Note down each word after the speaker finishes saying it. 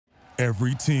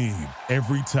Every team,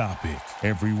 every topic,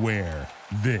 everywhere.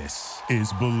 This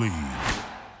is Believe.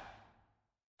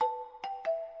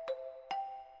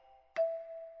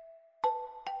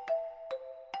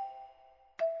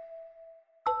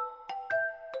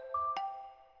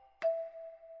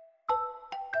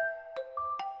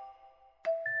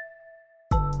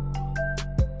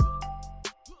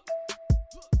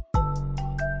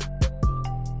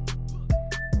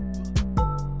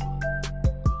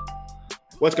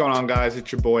 What's going on, guys?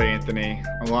 It's your boy Anthony,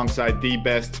 alongside the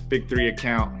best Big Three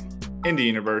account in the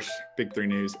universe, Big Three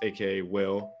News, aka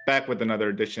Will, back with another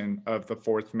edition of the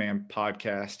Fourth Man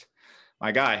Podcast.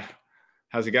 My guy,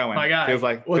 how's it going? My guy, feels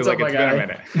like what's it's up, my been guy? a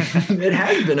minute. It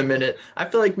has been a minute. I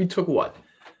feel like we took what?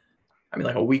 I mean,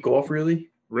 like a week off, really.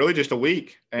 Really, just a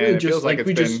week, and Really it feels like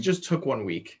we it's been just took 1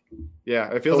 week.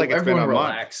 Yeah, it feels like it's been a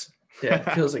relax. month. Yeah,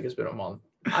 it feels like it's been a month.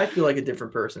 I feel like a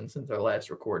different person since our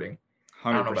last recording. 100%.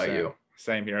 I don't know about you.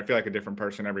 Same here. I feel like a different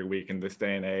person every week in this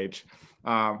day and age.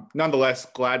 Nonetheless,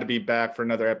 glad to be back for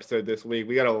another episode this week.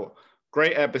 We got a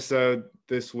great episode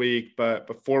this week, but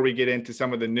before we get into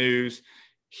some of the news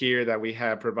here that we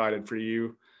have provided for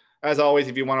you, as always,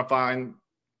 if you want to find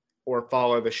or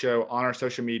follow the show on our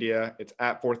social media, it's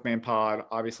at Fourth Man Pod,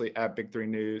 obviously at Big Three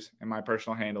News, and my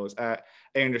personal handle is at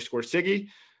 @A_Siggy.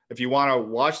 If you want to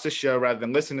watch the show rather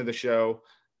than listen to the show,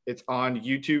 it's on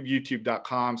YouTube,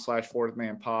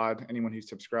 youtube.com/fourthmanpod. Anyone who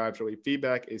subscribes or leave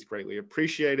feedback is greatly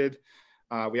appreciated.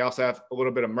 We also have a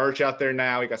little bit of merch out there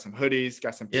now. We got some hoodies,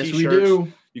 got some Yes, t-shirts. we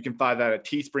do. You can find that at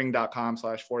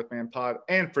teespring.com/fourthmanpod.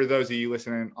 And for those of you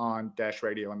listening on Dash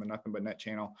Radio on the Nothing But Net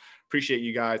channel, appreciate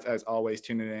you guys, as always,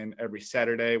 tuning in every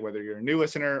Saturday, whether you're a new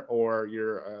listener or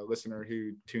you're a listener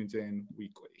who tunes in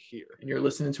weekly here. And you're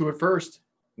listening to it first.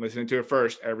 Listening to it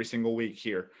first every single week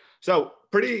here. So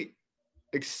pretty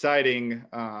exciting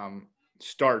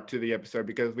start to the episode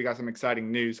because we got some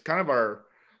exciting news, kind of our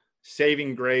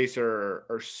saving grace or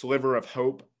sliver of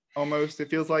hope almost, it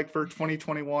feels like, for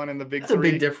 2021 and the Big That's Three.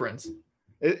 a big difference.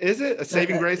 Is it a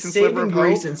saving grace and saving sliver of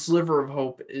grace hope? and sliver of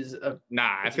hope is a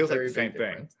It feels like the same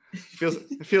thing.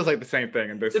 It feels like the same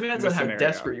thing in this. Depends in on this how scenario.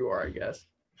 desperate you are, I guess.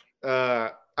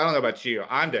 I don't know about you.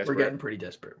 I'm desperate. We're getting pretty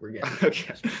desperate.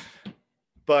 Okay.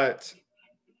 But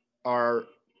our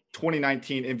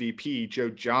 2019 MVP, Joe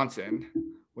Johnson,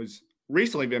 was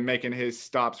recently been making his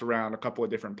stops around a couple of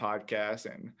different podcasts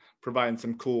and providing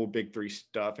some cool Big Three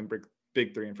stuff and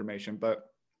Big Three information. But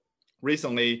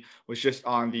recently was just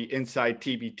on the Inside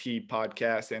TBT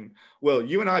podcast. And Will,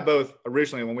 you and I both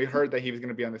originally, when we heard that he was going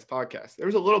to be on this podcast, there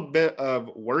was a little bit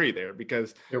of worry there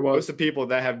because most of the people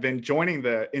that have been joining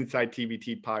the Inside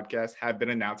TBT podcast have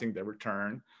been announcing their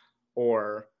return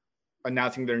or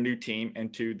announcing their new team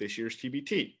into this year's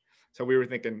TBT. So we were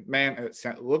thinking, man, it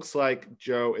looks like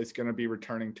Joe is going to be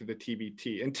returning to the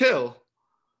TBT until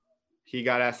he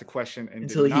got asked a question and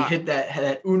until he hit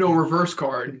that Uno reverse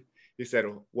card. He said,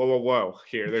 whoa,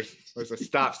 here, there's a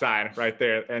stop sign right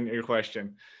there and your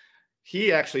question.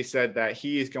 He actually said that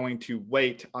he is going to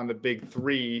wait on the Big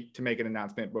Three to make an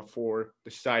announcement before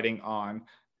deciding on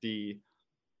the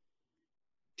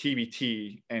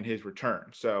TBT and his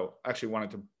return. So I actually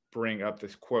wanted to bring up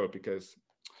this quote because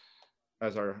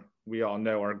we all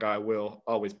know our guy Will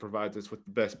always provides us with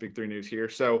the best Big Three news here.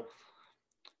 So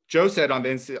Joe said on the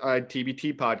Inside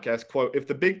TBT podcast, quote, "If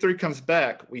the Big Three comes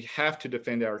back, we have to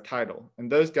defend our title.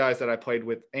 And those guys that I played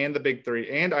with and the Big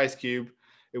Three and Ice Cube,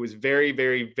 it was very,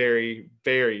 very, very,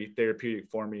 very therapeutic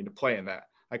for me to play in that.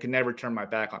 I could never turn my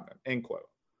back on them," end quote.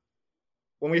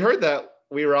 When we heard that,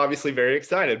 we were obviously very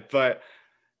excited. But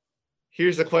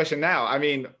here's the question now. I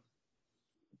mean,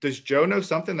 does Joe know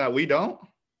something that we don't?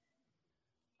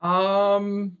 Well,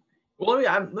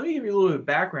 let me give you a little bit of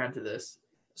background to this.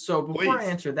 So before Please. I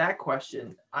answer that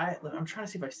question, I'm trying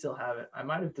to see if I still have it. I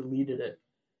might have deleted it.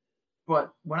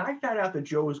 But when I found out that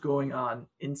Joe was going on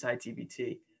Inside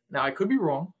TBT, now I could be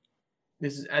wrong.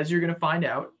 This is, as you're going to find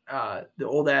out, the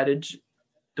old adage,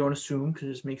 don't assume, because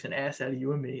it just makes an ass out of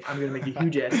you and me. I'm going to make a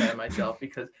huge ass out of myself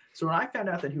so when I found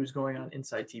out that he was going on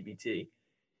Inside TBT,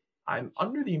 I'm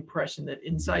under the impression that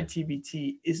Inside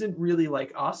TBT isn't really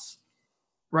like us,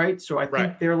 right? So I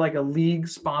think they're like a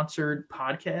league-sponsored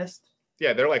podcast.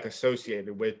 Yeah, they're like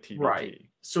associated with TBT. Right.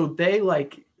 So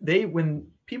when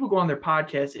people go on their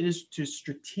podcast, it is to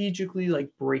strategically like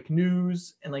break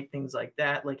news and like things like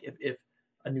that. Like if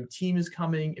a new team is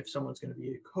coming, if someone's going to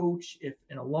be a coach, if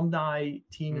an alumni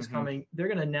team is coming, they're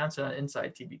going to announce it on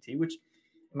Inside TBT, which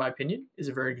in my opinion is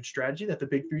a very good strategy that the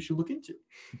Big Three should look into.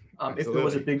 If there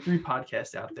was a Big Three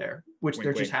podcast out there, which wink,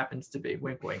 there just happens to be,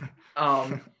 wink, wink.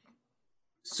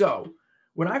 So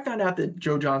when I found out that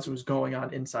Joe Johnson was going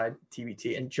on Inside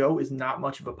TBT, and Joe is not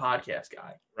much of a podcast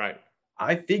guy. Right.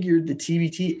 I figured the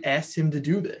TBT asked him to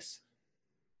do this.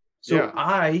 So Yeah.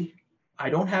 I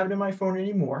don't have it in my phone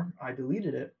anymore. I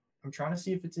deleted it. I'm trying to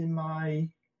see if it's in my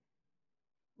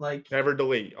Never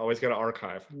delete. Always got to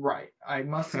archive. Right. I'm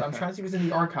trying to see if it's in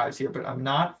the archives here, but I'm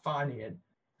not finding it.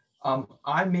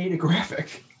 I made a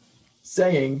graphic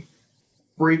saying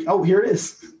break. Oh, here it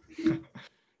is.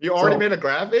 You already made a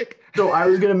graphic? So I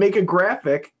was going to make a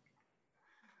graphic.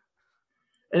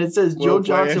 And it says Joe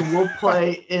Johnson will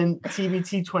play in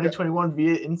TBT 2021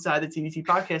 via Inside the TBT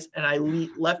podcast. And I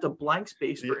left a blank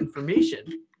space for information,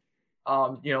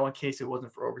 in case it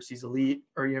wasn't for Overseas Elite,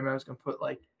 or I was going to put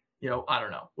I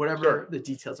don't know, whatever the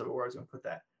details of it were, I was going to put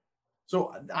that.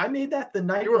 So I made that the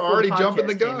night. You were already jumping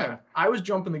the gun. I was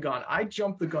jumping the gun. I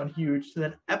jumped the gun huge. So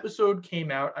then episode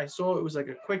came out. I saw it was like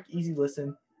a quick, easy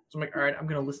listen. So I'm like, all right, I'm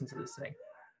going to listen to this thing.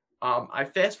 I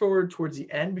fast forward towards the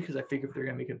end because I figured if they're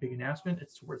going to make a big announcement,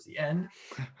 it's towards the end.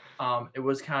 It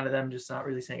was kind of them just not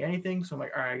really saying anything. So I'm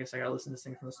like, all right, I guess I got to listen to this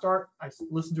thing from the start. I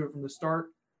listened to it from the start.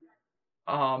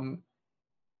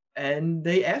 And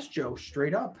they asked Joe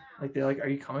straight up, they're like, are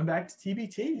you coming back to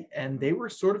TBT? And they were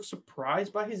sort of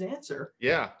surprised by his answer.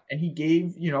 Yeah. And he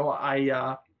gave,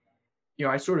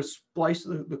 I sort of spliced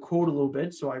the quote a little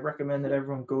bit. So I recommend that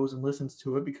everyone goes and listens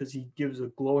to it because he gives a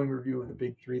glowing review of the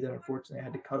big three that unfortunately I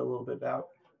had to cut a little bit out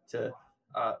to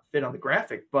fit on the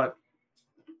graphic. But,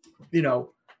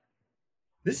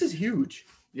 this is huge.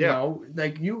 Yeah.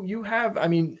 You have,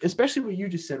 especially what you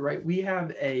just said, right? We have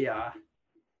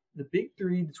the big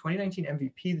three, the 2019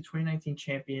 MVP, the 2019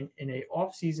 champion in a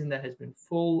offseason that has been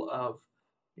full of,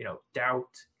 doubt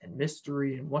and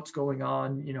mystery and what's going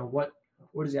on, what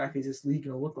exactly is this league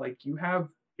going to look like? You have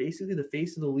basically the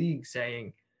face of the league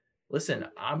saying, listen,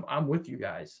 I'm with you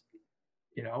guys.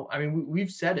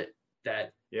 We've said it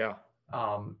that,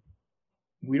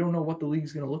 we don't know what the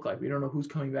league's going to look like. We don't know who's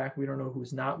coming back. We don't know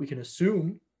who's not. We can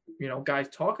assume, guys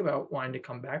talk about wanting to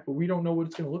come back, but we don't know what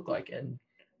it's going to look like. And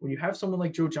when you have someone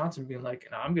like Joe Johnson being like,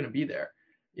 no, I'm going to be there,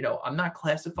 I'm not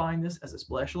classifying this as a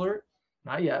splash alert,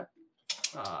 not yet,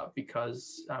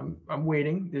 because I'm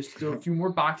waiting. There's still a few more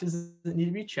boxes that need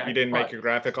to be checked. You didn't make your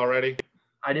graphic already?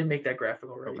 I didn't make that graphic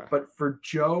already. Okay. But for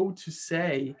Joe to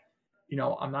say,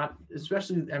 I'm not,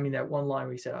 especially, that one line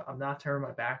where he said, I'm not turning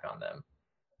my back on them.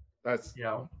 That's,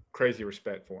 crazy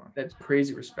respect for him. That's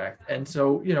crazy respect. And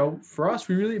so, for us,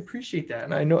 we really appreciate that.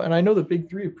 And I know the big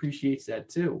three appreciates that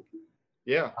too.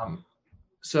 Yeah.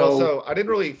 So I didn't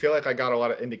really feel like I got a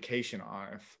lot of indication on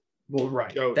if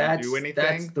Joe do anything.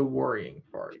 That's the worrying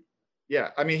part. Yeah.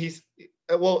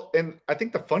 And I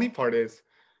think the funny part is,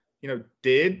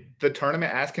 did the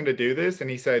tournament ask him to do this? And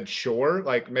he said, sure.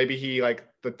 Maybe he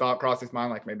the thought crossed his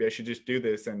mind, maybe I should just do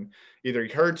this. And either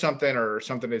he heard something or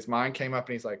something in his mind came up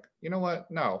and he's like, you know what?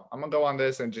 No, I'm going to go on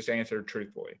this and just answer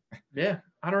truthfully. Yeah.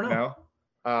 I don't know.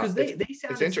 Because they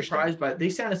sounded surprised by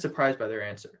his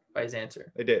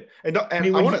answer. They did.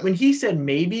 When he said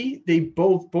maybe, they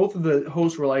both of the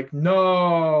hosts were like,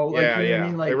 no.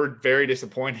 They were very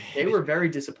disappointed. They were very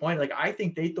disappointed. I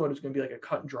think they thought it was going to be a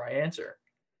cut and dry answer.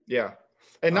 Yeah.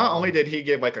 And not only did he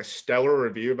give a stellar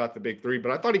review about the big three, but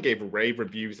I thought he gave rave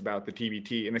reviews about the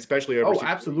TBT and especially Overseas. Oh,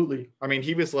 absolutely.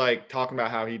 He was talking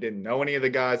about how he didn't know any of the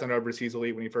guys on Overseas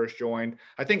Elite when he first joined.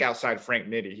 I think outside Frank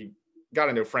Nitti, he got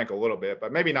into Frank a little bit,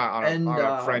 but maybe not on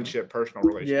a friendship, personal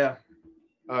relationship.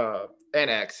 Yeah. And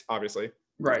X, obviously.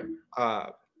 Right.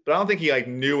 But I don't think he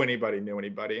knew anybody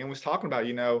and was talking about,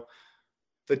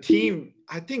 the team.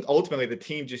 I think ultimately the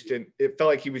team just didn't, it felt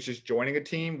like he was just joining a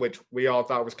team, which we all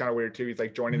thought was kind of weird too. He's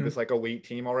joining this elite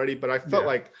team already. But I felt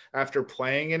like after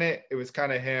playing in it, it was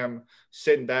kind of him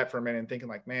sitting back for a minute and thinking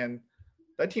man,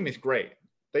 that team is great.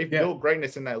 They've built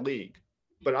greatness in that league.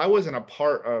 But I wasn't a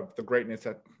part of the greatness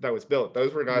that was built.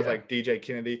 Those were guys like DJ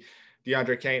Kennedy,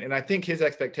 DeAndre Kane. And I think his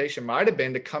expectation might have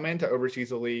been to come into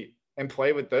Overseas Elite and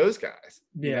play with those guys,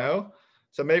 you know?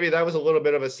 So maybe that was a little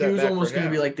bit of a setback. He was almost going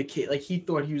to be like he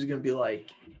thought he was going to be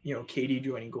KD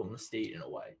joining Golden State in a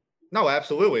way. No,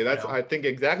 absolutely. That's, I think,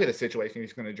 exactly the situation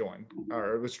he's going to join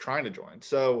or was trying to join.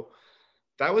 So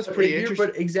that was pretty interesting.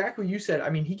 But exactly what you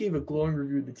said. He gave a glowing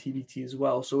review of the TBT as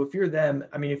well. So if you're them,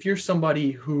 if you're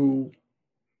somebody who,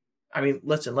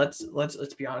 listen, let's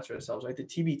be honest with ourselves, right? The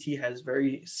TBT has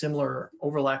very similar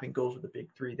overlapping goals with the big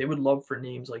three. They would love for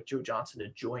names like Joe Johnson to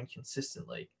join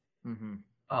consistently. Mm-hmm.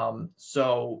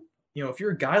 So, if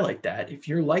you're a guy like that, if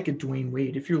you're like a Dwayne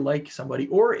Wade, if you're like somebody,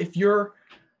 or if you're,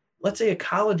 let's say, a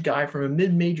college guy from a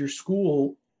mid-major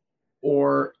school,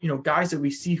 or, guys that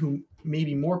we see who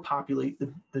maybe more populate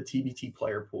the TBT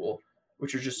player pool,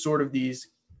 which are just sort of these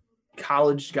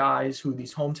college guys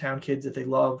these hometown kids that they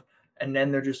love. And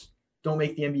then they're just don't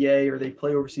make the NBA or they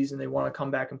play overseas and they want to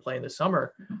come back and play in the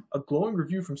summer, a glowing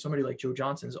review from somebody like Joe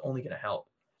Johnson is only going to help.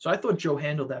 So I thought Joe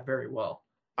handled that very well.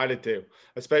 I did too,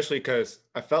 especially because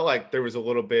I felt like there was a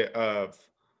little bit of,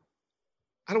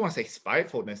 I don't want to say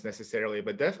spitefulness necessarily,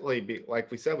 but definitely like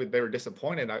we said, they were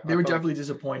disappointed. They were definitely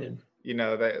disappointed.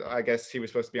 That I guess he was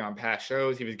supposed to be on past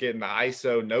shows. He was getting the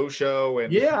ISO no show.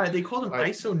 And yeah, they called him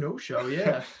ISO no show.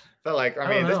 Yeah. Felt like, I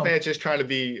mean, this man's just trying to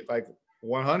be like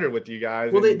 100 with you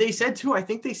guys. Well, they said too, I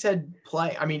think they said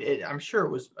play. I mean, I'm sure it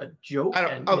was a joke.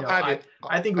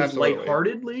 I think it was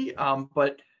lightheartedly.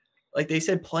 But like they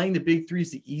said, playing the big three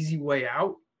is the easy way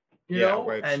out. You know,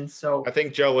 and so I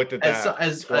think Joe looked at that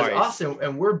as us,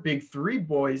 and we're big three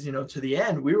boys. You know, to the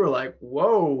end, we were like,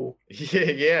 "Whoa,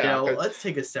 yeah, let's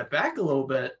take a step back a little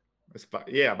bit."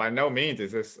 Yeah, by no means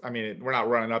is this. I mean, we're not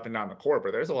running up and down the court,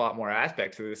 but there's a lot more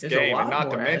aspects to this game, and not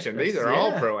to mention these are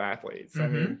all pro athletes. I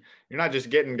mean, you're not just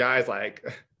getting guys like.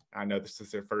 I know this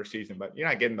is their first season, but you're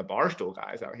not getting the Barstool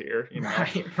guys out here. You know,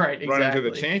 right, running to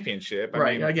the championship. I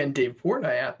mean, you're not getting Dave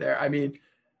Portnoy out there. I mean,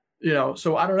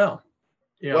 so I don't know.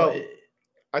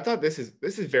 I thought this is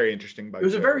very interesting. It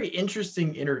was a very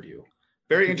interesting interview.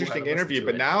 Very interesting interview.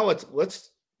 But now let's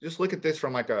just look at this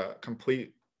from like a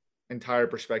complete entire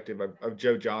perspective of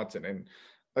Joe Johnson and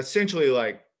essentially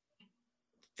like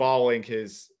following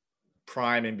his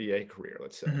prime NBA career,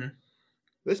 let's say.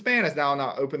 This man has now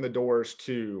not opened the doors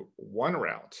to one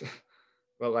route,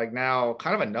 but like now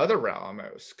kind of another route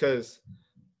almost.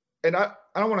 And I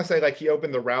don't want to say like he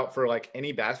opened the route for like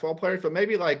any basketball players, but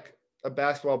maybe like a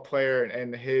basketball player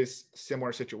in his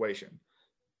similar situation.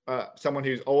 Someone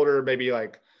who's older, maybe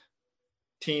like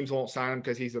teams won't sign him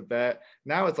because he's a vet.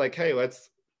 Now it's like, hey,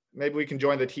 maybe we can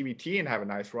join the TBT and have a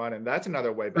nice run. And that's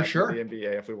another way back to the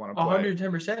NBA if we want to play.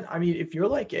 110%. I mean, if you're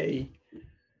like an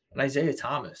Isaiah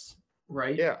Thomas,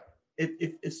 right? Yeah.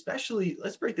 If especially,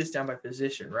 let's break this down by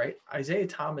position, right? Isaiah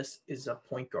Thomas is a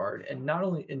point guard. And not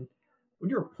only when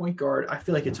you're a point guard, I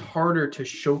feel like it's harder to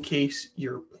showcase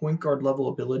your point guard level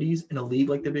abilities in a league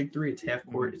like the Big Three. It's half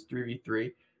court, it's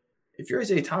 3v3. If you're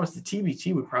Isaiah Thomas, the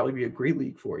TBT would probably be a great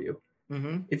league for you.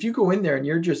 If you go in there and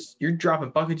you're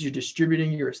dropping buckets, you're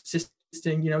distributing, you're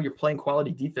assisting, you're playing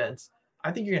quality defense,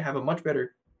 I think you're gonna have a much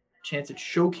better chance at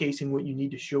showcasing what you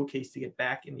need to showcase to get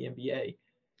back in the NBA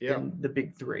than the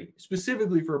Big Three.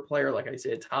 Specifically for a player like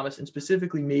Isaiah Thomas, and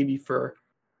specifically maybe for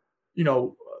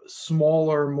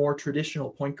smaller, more traditional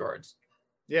point guards.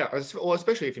 Yeah, well,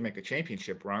 especially if you make a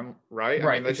championship run, right?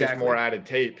 Right, I mean, that's just more added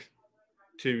tape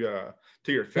to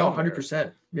your film.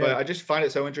 100%. Yeah. But I just find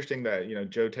it so interesting that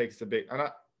Joe takes the big. And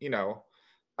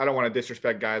I don't want to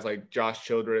disrespect guys like Josh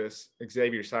Childress,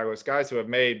 Xavier Silas, guys who have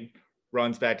made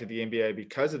runs back to the NBA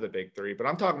because of the Big Three. But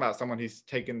I'm talking about someone who's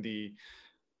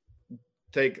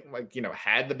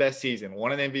had the best season,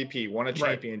 won an MVP, won a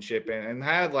championship, and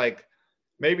had like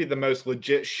maybe the most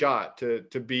legit shot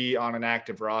to be on an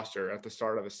active roster at the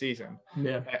start of a season.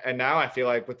 Yeah. And now I feel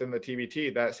like within the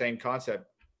TBT, that same concept,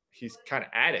 he's kind of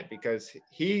added because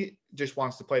he just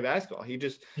wants to play basketball. He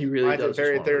really finds it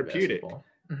very therapeutic.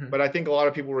 But I think a lot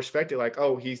of people respect it. Like,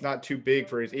 oh, he's not too big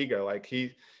for his ego. Like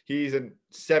he's a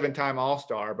 7-time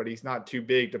All-Star, but he's not too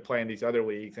big to play in these other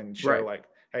leagues and show like,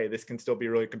 hey, this can still be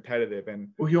really competitive. And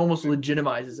he almost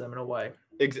legitimizes them in a way.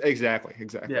 Exactly.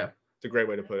 Yeah. It's a great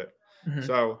way to put it.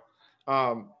 So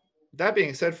that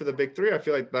being said, for the Big Three, I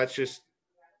feel like that's just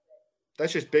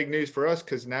big news for us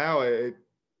because now it's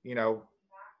kind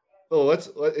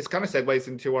of segues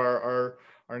into our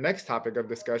next topic of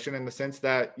discussion in the sense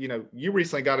that you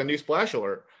recently got a new splash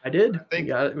alert. I did. I think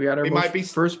we got our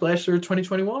first splash alert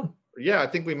 2021. Yeah, I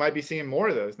think we might be seeing more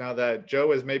of those now that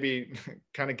Joe has maybe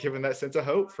kind of given that sense of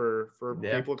hope for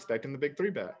people expecting the Big Three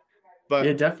back. But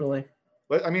yeah, definitely.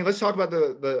 Let's talk about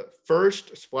the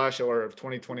first splash alert of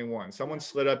 2021. Someone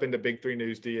slid up into Big Three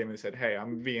News DM and said, hey, I'm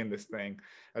going to be in this thing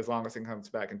as long as it comes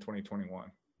back in 2021.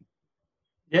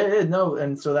 Yeah, no.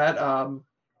 And so that,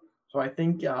 so I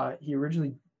think he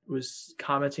originally was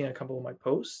commenting on a couple of my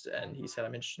posts and he said,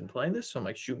 I'm interested in playing this. So I'm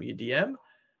like, shoot me a DM.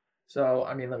 So,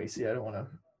 I mean, let me see. I don't want to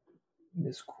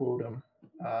misquote him.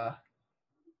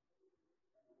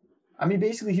 I mean,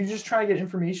 basically, he was just trying to get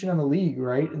information on the league,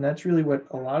 right? And that's really what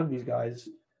a lot of these guys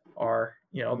are.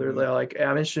 They're like, hey,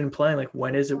 I'm interested in playing. Like,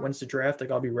 when is it? When's the draft?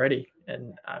 Like, I'll be ready.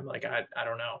 And I'm like, I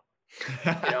don't know.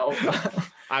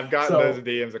 I've gotten those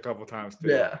DMs a couple times too.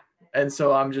 Yeah. And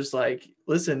so I'm just like,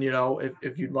 listen,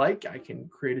 if you'd like, I can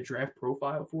create a draft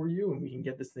profile for you and we can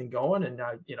get this thing going. And,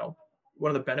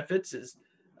 one of the benefits is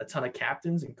a ton of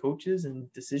captains and coaches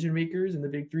and decision makers in the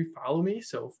Big Three follow me.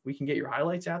 So if we can get your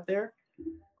highlights out there,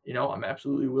 I'm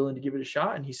absolutely willing to give it a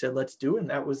shot. And he said, let's do it. And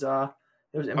that was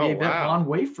NBA vet Von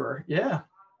Wafer. Yeah.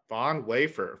 Von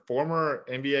Wafer, former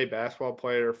NBA basketball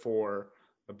player for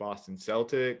the Boston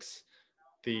Celtics,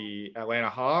 the Atlanta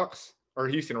Hawks, or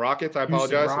Houston Rockets. I Houston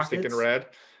apologize. I'm thinking Rockets, red.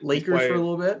 Lakers for a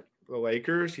little bit. The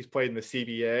Lakers. He's played in the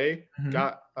CBA.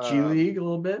 Got G League a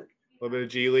little bit. A little bit of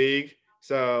G League.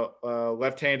 So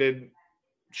left-handed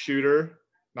shooter.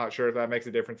 Not sure if that makes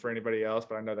a difference for anybody else,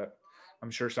 but I know that I'm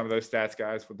sure some of those stats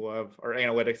guys would love, or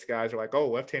analytics guys are like, oh,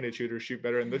 left-handed shooters shoot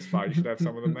better in this spot. You should have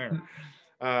some of them there.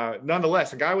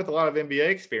 Nonetheless, a guy with a lot of NBA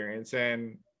experience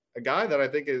and a guy that I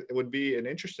think it would be an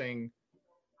interesting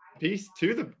piece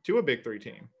to a Big Three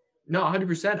team. No,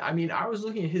 100%. I mean, I was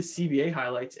looking at his CBA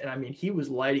highlights, and I mean, he was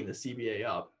lighting the CBA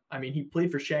up. I mean, he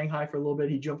played for Shanghai for a little bit.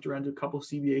 He jumped around to a couple of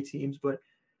CBA teams, but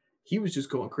he was just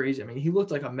going crazy. I mean, he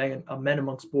looked like a man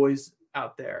amongst boys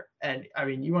out there. And I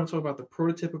mean, you want to talk about the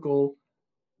prototypical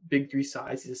Big Three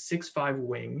size. He's a 6'5"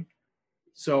 wing.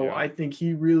 So yeah. I think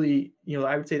he really,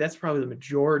 I would say that's probably the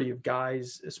majority of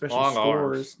guys, especially long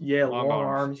scorers. Arms. Yeah, long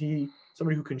arms.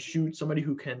 Somebody who can shoot, somebody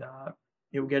who can,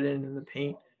 get in the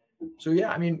paint. So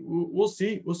yeah, I mean, we'll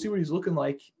see. We'll see what he's looking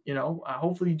like.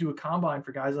 Hopefully you do a combine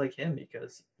for guys like him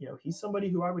because he's somebody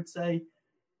who I would say,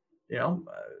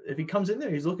 if he comes in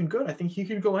there, he's looking good. I think he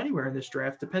could go anywhere in this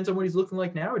draft. Depends on what he's looking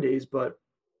like nowadays, but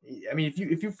I mean,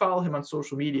 if you follow him on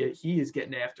social media, he is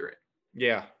getting after it.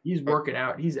 Yeah, he's working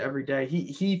out. He's every day.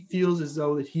 He feels as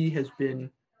though that he has been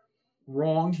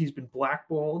wronged. He's been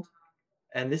blackballed.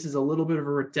 And this is a little bit of a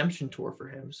redemption tour for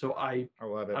him. So I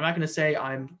love it. I'm not going to say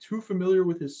I'm too familiar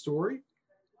with his story.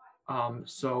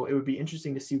 So it would be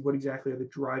interesting to see what exactly are the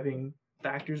driving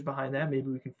factors behind that. Maybe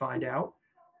we can find out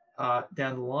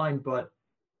down the line. But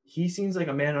he seems like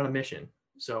a man on a mission.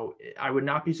 So I would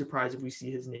not be surprised if we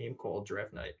see his name called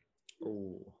draft night.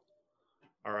 Ooh.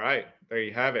 All right. There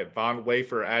you have it. Von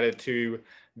Wafer added to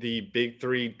the Big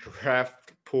Three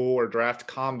draft pool or draft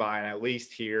combine, at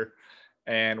least here.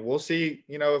 And we'll see,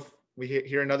 if we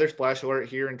hear another splash alert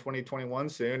here in 2021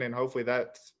 soon. And hopefully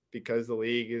that's because the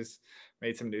league has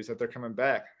made some news that they're coming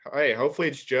back. Hey, hopefully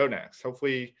it's Joe next.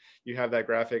 Hopefully you have that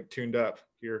graphic tuned up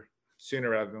here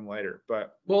sooner rather than later.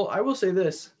 But well, I will say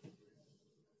this.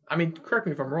 I mean, correct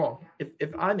me if I'm wrong.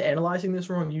 If I'm analyzing this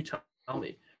wrong, you tell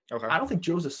me. Okay. I don't think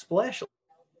Joe's a splash alert.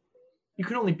 You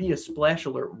can only be a splash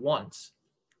alert once.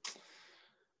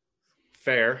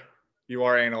 Fair. You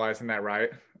are analyzing that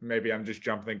right. Maybe I'm just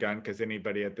jumping the gun because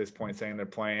anybody at this point saying they're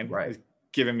playing is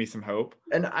giving me some hope.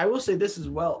 And I will say this as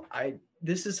well.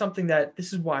 This is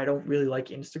why I don't really like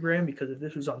Instagram, because if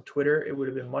this was on Twitter, it would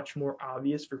have been much more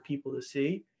obvious for people to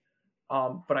see.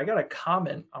 But I got a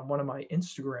comment on one of my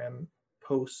Instagram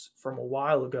posts from a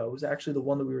while ago. It was actually the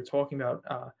one that we were talking about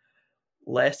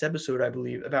last episode, I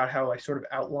believe, about how I sort of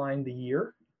outlined the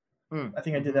year. I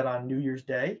think I did that on New Year's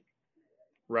Day.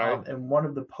 Right. And one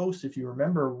of the posts, if you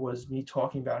remember, was me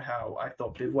talking about how I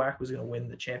thought Bivouac was going to win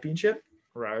the championship.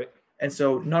 Right. And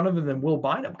so none other than Will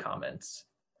Bynum comments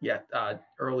yet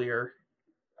earlier.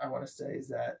 I want to say, is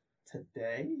that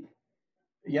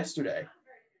yesterday.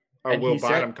 Oh, Will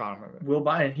Bynum comment. Will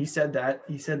Bynum. He said that.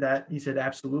 He said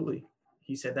absolutely.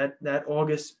 He said that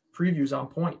August preview's on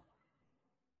point.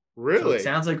 Really?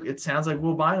 So it sounds like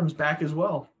Will Bynum's back as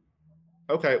well.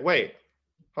 Okay, wait.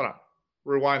 Hold on.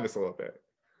 Rewind this a little bit.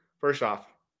 First off,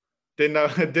 didn't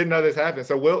know this happened.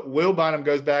 So Will Bynum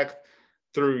goes back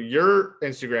through your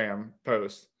Instagram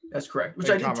post. That's correct.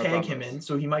 Which I did tag him in,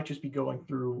 so he might just be going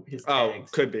through his tags.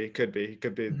 Oh, could be.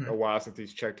 A while since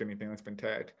he's checked anything that's been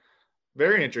tagged.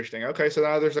 Very interesting. Okay, so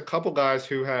now there's a couple guys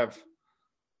who have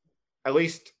at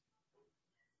least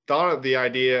thought of the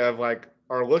idea of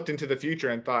or looked into the future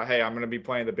and thought, hey, I'm going to be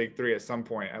playing the Big Three at some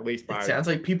point, at least by it sounds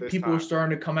like people are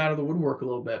starting to come out of the woodwork a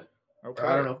little bit. Okay.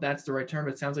 I don't know if that's the right term,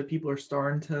 but it sounds like people are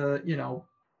starting to,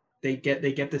 they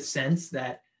get the sense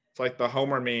that it's like the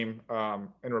Homer meme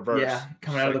in reverse. Yeah,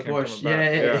 coming out of the bush.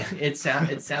 Yeah. It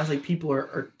sounds like people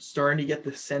are starting to get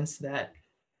the sense that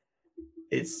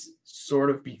it's sort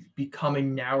of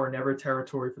becoming now or never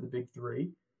territory for the Big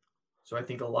Three. So I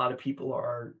think a lot of people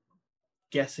are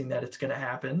guessing that it's going to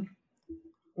happen.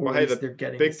 Well, hey, the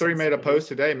Big Three made a post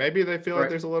today. Maybe they feel like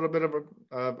there's a little bit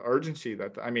of urgency.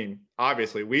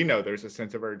 Obviously, we know there's a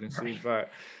sense of urgency, but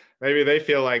maybe they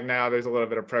feel like now there's a little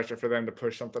bit of pressure for them to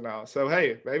push something out. So,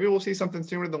 hey, maybe we'll see something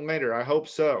sooner than later. I hope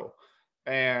so.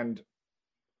 And,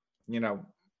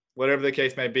 whatever the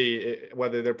case may be,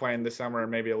 whether they're playing this summer or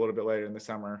maybe a little bit later in the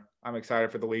summer, I'm excited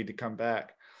for the league to come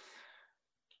back.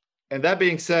 And that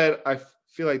being said, I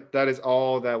feel like that is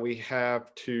all that we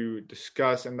have to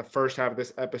discuss in the first half of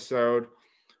this episode.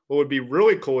 What would be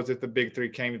really cool is if the Big Three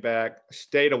came back,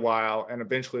 stayed a while, and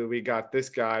eventually we got this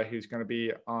guy who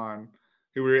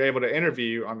we were able to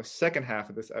interview on the second half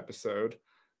of this episode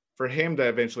for him to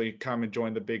eventually come and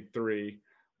join the big three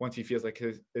once he feels like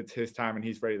it's his time and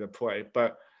he's ready to play.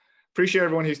 But appreciate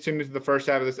everyone who's tuned into the first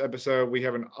half of this episode. We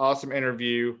have an awesome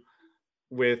interview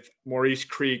with Maurice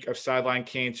Creek of Sideline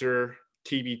Cancer,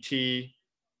 TBT,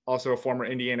 also a former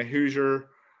Indiana Hoosier,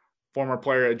 former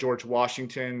player at George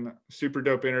Washington. Super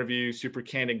dope interview, super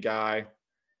candid guy.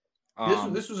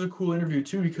 This was a cool interview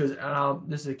too, because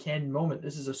this is a candid moment.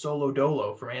 This is a solo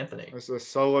dolo from Anthony. This is a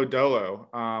solo dolo.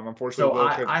 Unfortunately,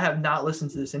 so I have not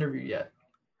listened to this interview yet.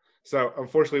 So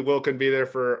unfortunately, Will couldn't be there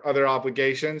for other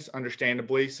obligations,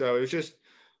 understandably. So it was just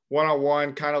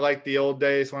one-on-one, kind of like the old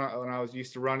days when I was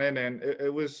used to running, and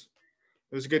it was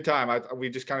a good time.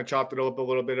 We just kind of chopped it up a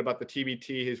little bit about the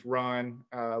TBT, his run,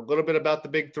 a little bit about the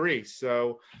big three.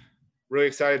 So really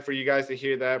excited for you guys to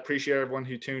hear that. Appreciate everyone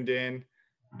who tuned in,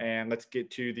 and let's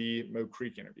get to the Mo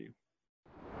Creek interview.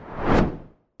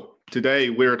 Today,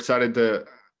 we're excited to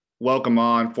welcome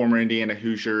on former Indiana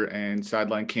Hoosier and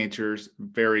Sideline Cancer's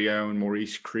very own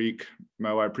Maurice Creek.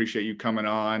 Mo, I appreciate you coming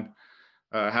on.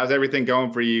 How's everything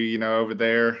going for you, over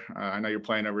there? I know you're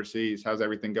playing overseas. How's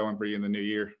everything going for you in the new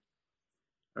year?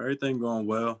 Everything going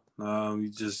well. We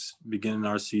just beginning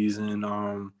our season.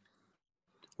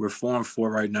 We're 4-4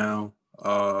 right now,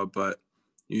 but,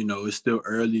 it's still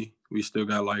early. We still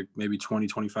got like maybe 20,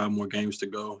 25 more games to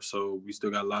go. So we still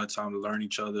got a lot of time to learn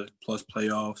each other, plus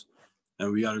playoffs.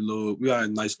 And we got a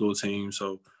nice little team.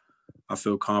 So I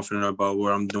feel confident about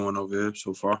what I'm doing over here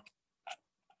so far.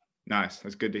 Nice.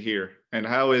 That's good to hear. And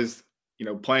how is,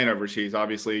 playing overseas?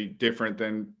 Obviously different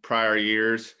than prior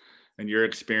years and your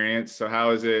experience. So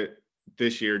how is it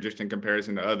this year just in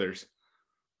comparison to others?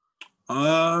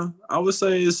 I would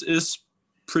say it's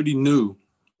pretty new.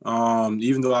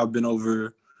 Even though I've been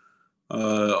over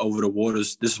the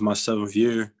waters, this is my 7th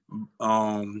year.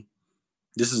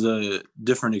 This is a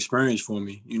different experience for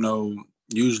me.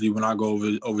 Usually when I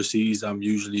go overseas, I'm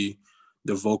usually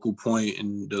the vocal point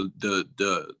and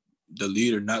the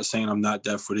leader. Not saying I'm not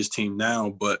that for this team now,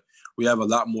 but we have a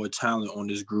lot more talent on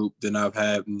this group than I've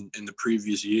had in the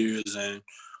previous years. And,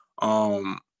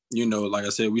 like I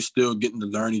said, we're still getting to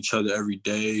learn each other every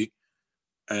day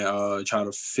and try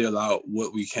to fill out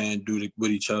what we can do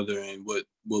with each other and what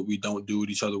we don't do with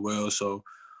each other well. So,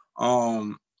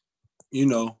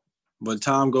 but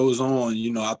time goes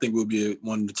on, I think we'll be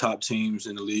one of the top teams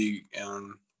in the league.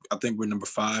 I think we're number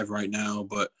 5 right now,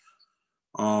 but,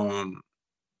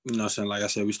 like I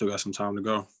said, we still got some time to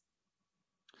go.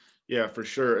 Yeah, for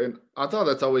sure. And I thought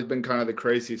that's always been kind of the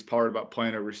craziest part about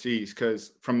playing overseas,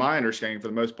 because from my understanding, for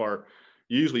the most part,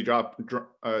 you usually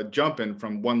jumping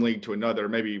from one league to another,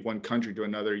 maybe one country to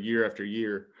another year after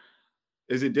year.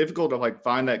 Is it difficult to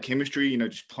find that chemistry,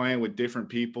 just playing with different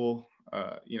people,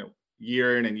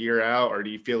 year in and year out? Or do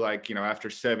you feel like, after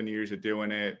 7 years of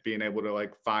doing it, being able to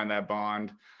find that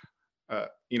bond,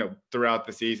 throughout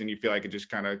the season, you feel like it just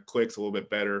kind of clicks a little bit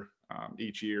better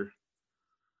each year?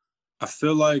 I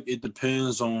feel like it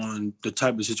depends on the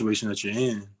type of situation that you're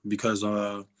in, because,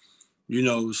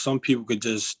 some people could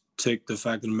just take the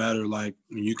fact of the matter, like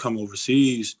when you come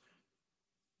overseas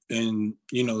and,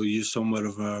 you're somewhat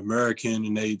of an American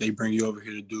and they bring you over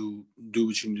here to do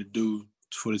what you need to do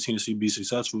for the team to be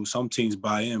successful. Some teams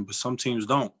buy in, but some teams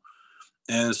don't.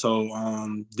 And so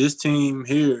this team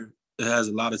here has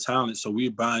a lot of talent, so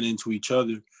we're buying into each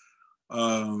other.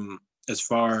 As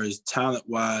far as talent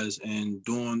wise and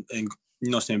doing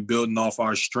and building off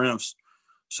our strengths.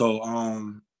 So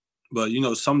but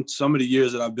some of the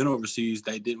years that I've been overseas,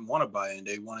 they didn't want to buy in.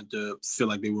 They wanted to feel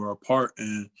like they were a part,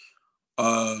 and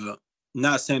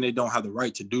not saying they don't have the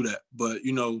right to do that, but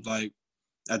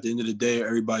at the end of the day,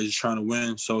 everybody's just trying to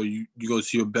win. So you go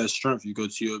to your best strength. You go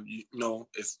to your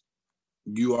if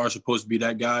you are supposed to be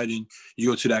that guy, then you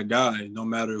go to that guy, no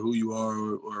matter who you are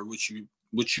or what you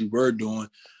were doing.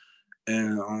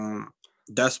 And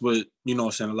that's what, a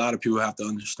lot of people have to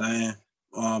understand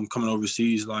coming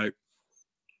overseas.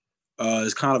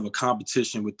 It's kind of a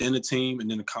competition within the team and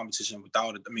then a competition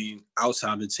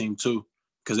outside the team too.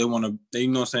 Because they want to, they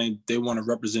want to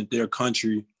represent their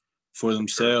country for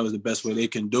themselves the best way they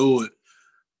can do it.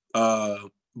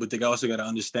 But they also got to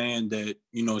understand that,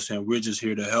 we're just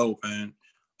here to help and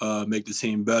make the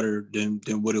team better than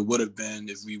what it would have been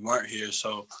if we weren't here.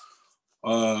 So,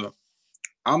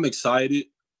 I'm excited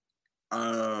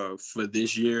for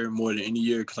this year more than any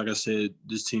year because, like I said,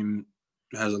 this team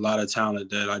has a lot of talent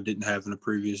that I didn't have in the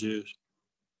previous years.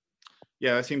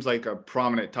 Yeah, that seems like a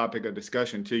prominent topic of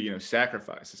discussion too,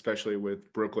 sacrifice, especially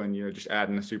with Brooklyn, just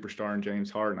adding a superstar in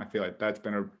James Harden. I feel like that's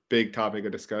been a big topic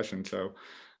of discussion. So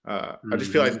I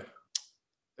just feel like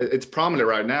It's prominent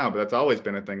right now, but that's always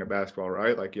been a thing of basketball,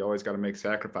 right? Like you always got to make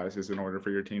sacrifices in order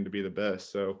for your team to be the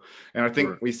best. So, and I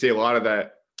think we see a lot of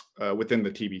that within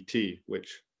the TBT,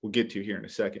 which we'll get to here in a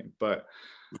second. But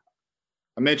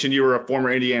I mentioned you were a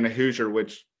former Indiana Hoosier,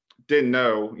 which didn't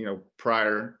know,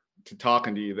 prior to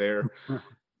talking to you there.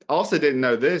 Also didn't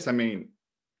know this. I mean,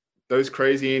 those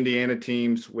crazy Indiana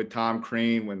teams with Tom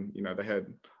Crean, when, they had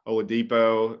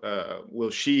Oladipo, Will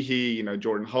Sheehey,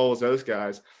 Jordan Hulls, those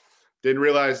guys, didn't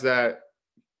realize that,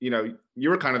 you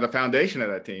were kind of the foundation of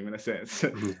that team in a sense.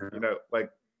 Like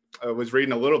I was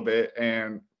reading a little bit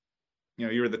and,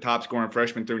 you were the top scoring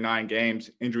freshman through 9 games.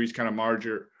 Injuries kind of marred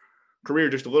your career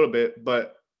just a little bit.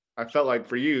 But I felt like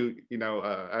for you,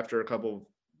 after a couple of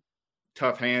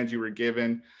tough hands you were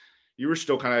given, you were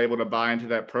still kind of able to buy into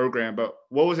that program. But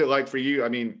what was it like for you? I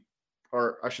mean,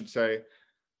 or I should say,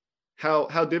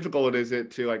 how difficult is it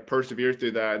to like persevere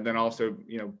through that and then also,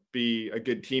 be a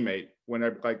good teammate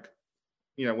whenever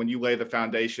when you lay the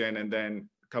foundation and then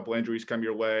a couple injuries come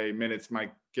your way, minutes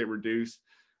might get reduced,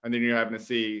 and then you're having to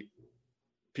see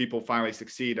people finally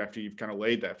succeed after you've kind of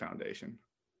laid that foundation?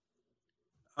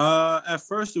 At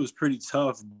first it was pretty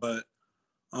tough, but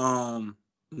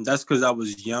that's because I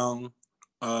was young.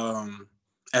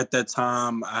 At that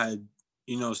time I,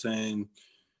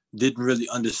 didn't really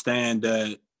understand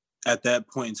that at that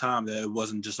point in time that it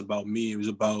wasn't just about me. It was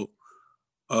about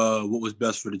what was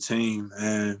best for the team.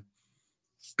 And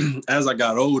as I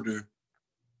got older,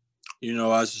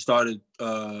 I just started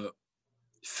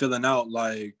filling out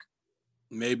like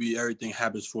maybe everything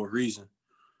happens for a reason.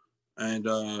 And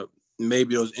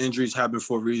maybe those injuries happened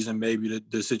for a reason. Maybe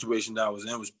the situation that I was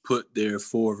in was put there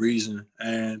for a reason.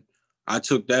 And I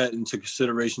took that into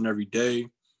consideration every day.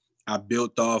 I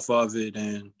built off of it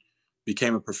and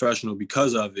became a professional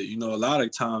because of it. A lot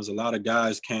of times, a lot of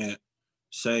guys can't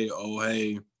say, oh,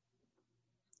 hey,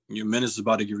 your minutes is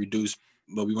about to get reduced,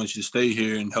 but we want you to stay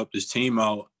here and help this team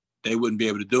out. They wouldn't be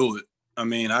able to do it. I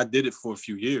mean, I did it for a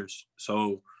few years.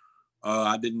 So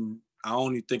I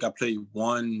only think I played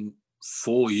 1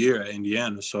 full year at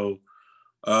Indiana. So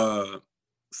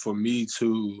for me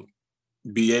to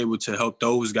be able to help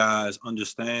those guys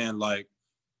understand like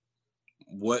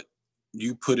what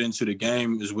you put into the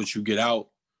game is what you get out,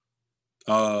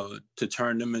 to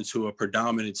turn them into a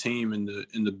predominant team in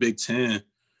the Big Ten,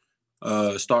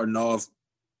 starting off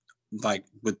like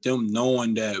with them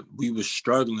knowing that we were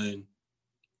struggling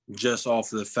just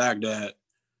off of the fact that,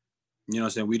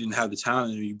 we didn't have the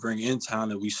talent, and you bring in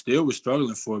talent. We still were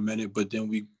struggling for a minute, but then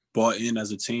we bought in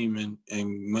as a team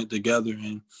and went together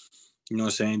and,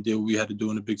 did what we had to do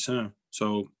in the Big Ten.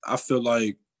 So I feel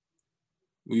like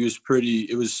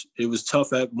it was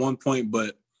tough at one point,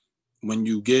 but when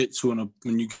you get to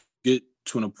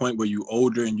a point where you're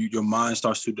older and your mind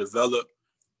starts to develop,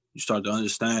 you start to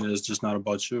understand that it's just not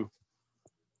about you.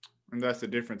 And that's the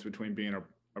difference between being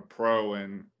a pro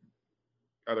and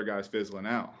other guys fizzling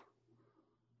out.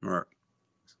 Right.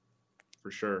 For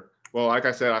sure. Well, like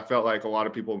I said, I felt like a lot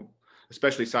of people,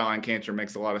 especially Sideline Cancer,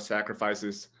 makes a lot of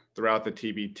sacrifices throughout the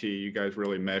TBT. You guys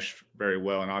really meshed very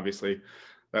well. And obviously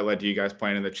that led to you guys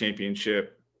playing in the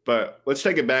championship. But let's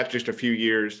take it back just a few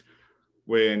years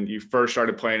when you first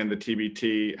started playing in the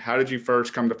TBT. How did you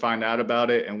first come to find out about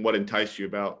it, and what enticed you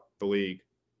about the league?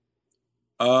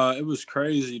 It was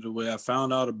crazy the way I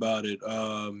found out about it.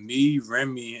 Me,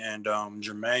 Remy, and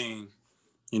Jermaine,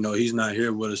 he's not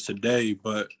here with us today,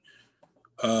 but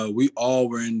we all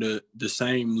were in the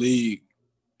same league.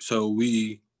 So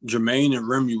Jermaine and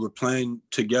Remy were playing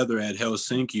together at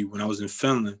Helsinki when I was in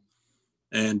Finland.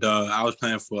 And I was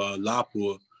playing for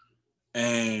Lapua.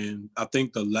 And I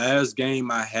think the last game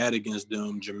I had against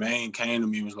them, Jermaine came to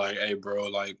me and was like, hey, bro,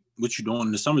 like, what you doing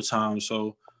in the summertime?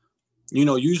 So,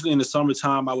 usually in the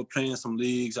summertime, I would play in some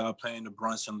leagues. I would play in the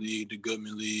Brunson League, the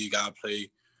Goodman League. I would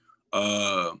play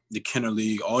the Kenner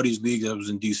League, all these leagues that was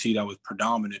in DC that was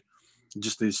predominant,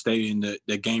 just to stay in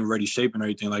the game ready shape and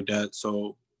everything like that.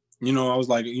 So, I was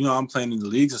like, I'm playing in the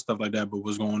leagues and stuff like that, but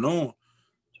what's going on?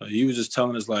 So he was just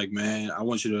telling us like, man, I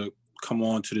want you to come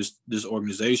on to this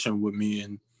organization with me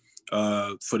and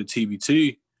for the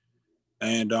TBT.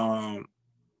 And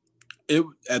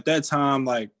at that time,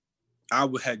 like I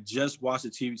had just watched the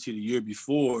TBT the year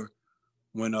before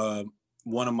when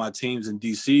one of my teams in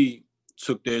DC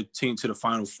took their team to the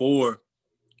Final Four,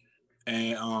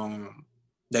 and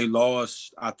they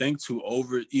lost, I think, to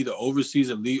either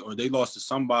Overseas Elite or they lost to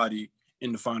somebody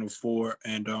in the Final Four,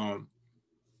 and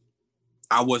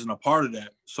I wasn't a part of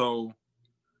that. So,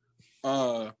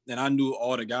 and I knew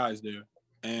all the guys there,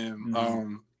 and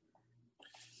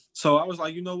so I was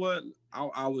like, you know what?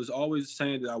 I was always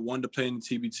saying that I wanted to play in the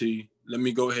TBT. Let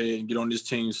me go ahead and get on this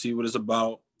team, see what it's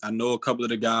about. I know a couple of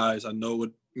the guys. I know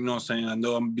what, you know what I'm saying? I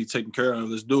know I'm going to be taken care of.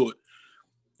 Let's do it.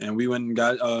 And we went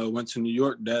and went to New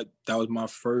York. That was my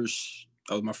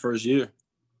first year.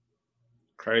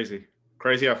 Crazy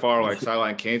how far like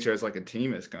Sideline Cancer as like a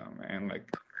team has come, man. Like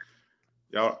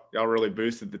y'all really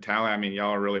boosted the talent. I mean,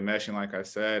 y'all are really meshing, like I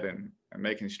said, and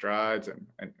making strides and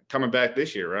coming back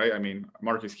this year, right? I mean,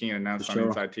 Marcus Keene announced on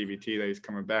Inside TBT that he's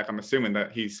coming back. I'm assuming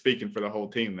that he's speaking for the whole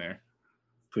team there.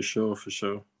 For sure.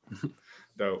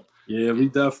 Dope. Yeah, we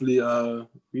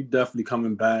definitely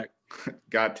coming back.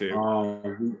 Got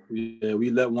to. We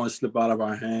let one slip out of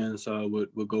our hands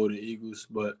with Golden Eagles,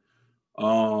 but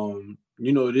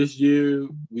this year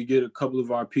we get a couple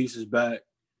of our pieces back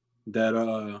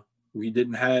that we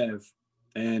didn't have,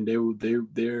 and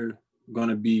they're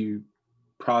gonna be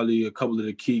probably a couple of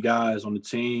the key guys on the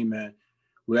team, and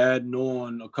we're adding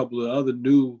on a couple of other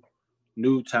new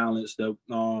talents that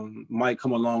might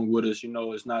come along with us.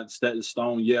 It's not set in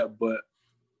stone yet, but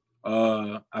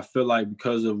I feel like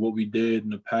because of what we did in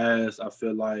the past, I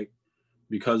feel like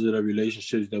because of the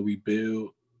relationships that we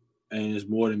build, and it's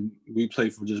more than we play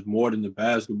for, just more than the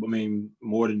basketball. I mean,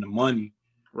 more than the money.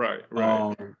 Right.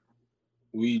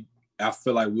 I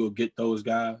feel like we'll get those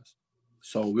guys.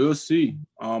 So we'll see.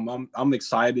 I'm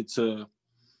excited to,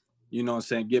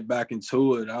 get back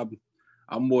into it.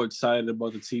 I'm more excited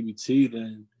about the TBT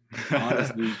than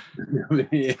honestly.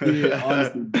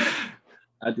 Honestly.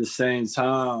 At the same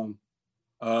time,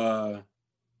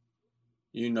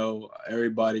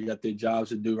 everybody got their jobs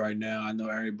to do right now. I know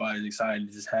everybody's excited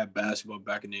to just have basketball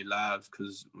back in their lives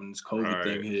because when this COVID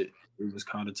thing hit, it was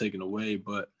kind of taken away.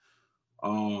 But,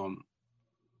 I'm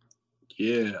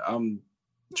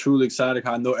truly excited.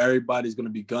 I know everybody's going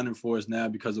to be gunning for us now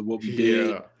because of what we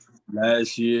did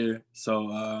last year. So,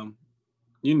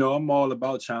 I'm all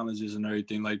about challenges and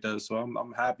everything like that. So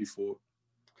I'm happy for it.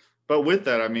 But with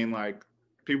that, I mean, like,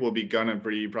 people will be gunning for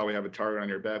you. You probably have a target on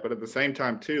your back. But at the same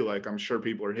time, too, like, I'm sure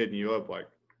people are hitting you up like,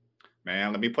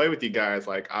 man, let me play with you guys.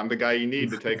 Like, I'm the guy you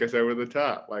need to take us over the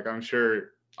top. Like, I'm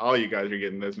sure all you guys are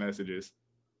getting those messages.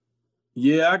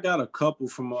 Yeah, I got a couple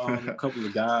from a couple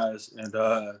of guys. And,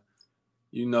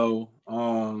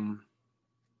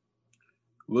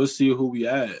 we'll see who we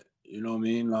add. You know what I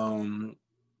mean?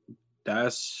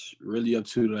 That's really up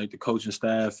to, like, the coaching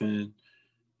staff. And,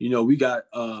 we got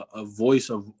a voice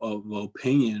of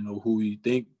opinion of who we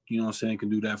think, can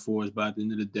do that for us. But at the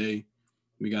end of the day,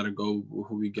 we got to go with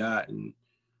who we got. And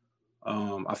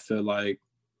I feel like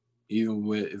even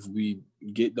if we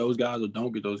get those guys or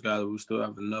don't get those guys, we still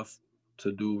have enough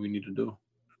to do what we need to do.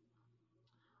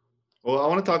 Well, I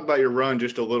want to talk about your run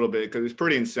just a little bit because it's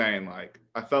pretty insane. Like,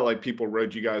 I felt like people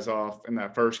wrote you guys off in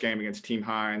that first game against Team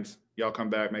Hines. Y'all come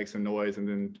back, make some noise, and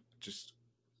then just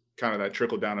kind of that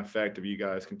trickle-down effect of you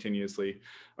guys continuously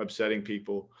upsetting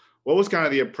people. What was kind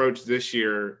of the approach this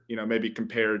year, maybe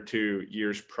compared to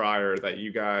years prior that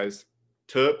you guys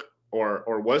took,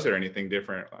 or was there anything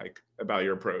different, like, about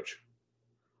your approach?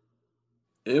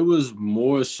 It was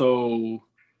more so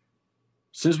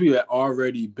since we had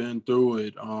already been through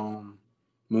it when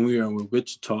we were in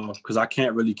Wichita, because I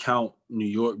can't really count New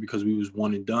York because we was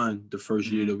one and done the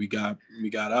first year that we got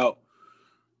out.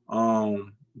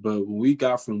 But when we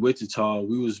got from Wichita,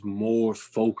 we was more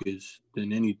focused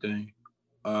than anything.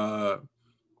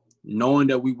 Knowing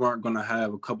that we weren't going to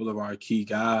have a couple of our key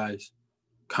guys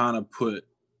kind of put,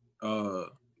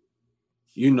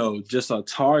 just a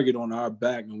target on our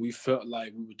back, and we felt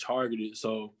like we were targeted.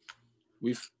 So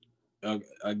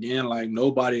again, like,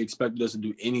 nobody expected us to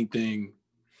do anything.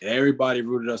 Everybody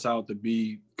rooted us out to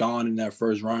be gone in that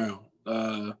first round.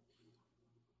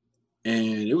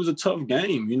 And it was a tough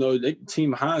game.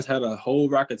 Team Hines had a whole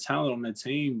rack of talent on that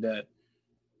team that,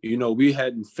 we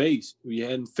hadn't faced. We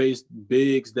hadn't faced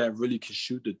bigs that really could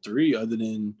shoot the three other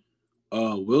than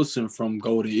Wilson from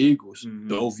Golden Eagles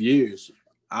those years.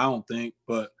 I don't think.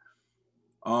 But,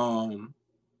 Team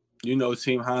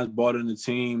Hines brought in a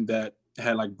team that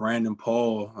had, like, Brandon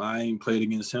Paul. I ain't played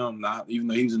against him. Even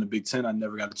though he was in the Big Ten, I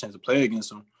never got a chance to play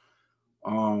against him.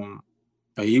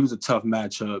 He was a tough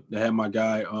matchup. They had my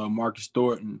guy, Marcus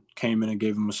Thornton, came in and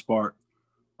gave him a spark.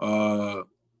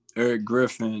 Eric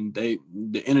Griffin, the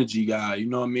energy guy, you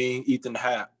know what I mean? Ethan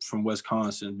Happ from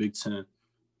Wisconsin, Big Ten.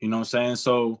 You know what I'm saying?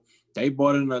 So they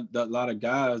brought in a lot of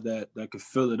guys that could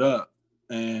fill it up.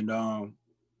 And, our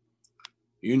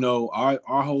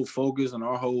whole focus and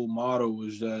our whole motto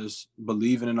was just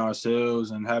believing in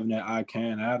ourselves and having that I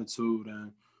can attitude.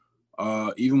 And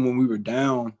even when we were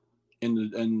down, in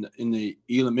the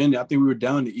Elam Ending, I think we were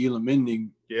down to Elam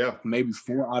Ending. Yeah. Maybe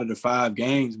 4 out of the 5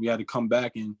 games, we had to come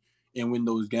back and win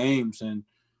those games. And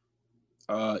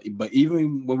But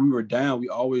even when we were down, we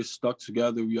always stuck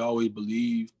together. We always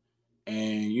believed.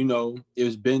 And, you know, it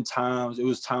was times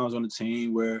on the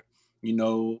team where, you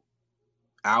know,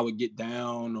 I would get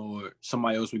down or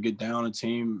somebody else would get down on the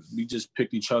team. We just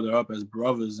picked each other up as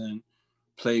brothers and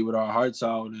played with our hearts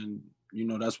out. And, you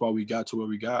know, that's why we got to where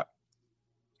we got.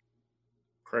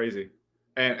 Crazy.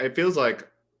 And it feels like,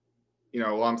 you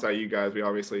know, alongside you guys, we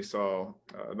obviously saw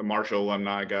the Marshall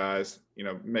alumni guys, you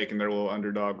know, making their little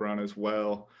underdog run as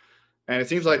well. And it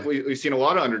seems like we've seen a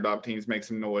lot of underdog teams make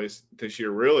some noise this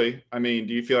year, really. I mean,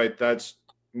 do you feel like that's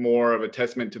more of a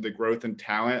testament to the growth and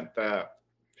talent that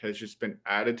has just been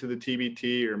added to the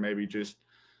TBT, or maybe just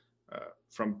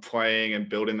from playing and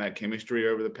building that chemistry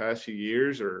over the past few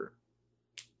years? Or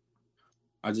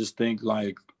I just think,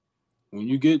 like, when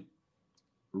you get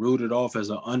rooted off as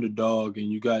an underdog and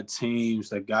you got teams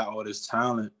that got all this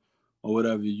talent or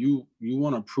whatever, you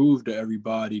want to prove to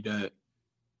everybody that,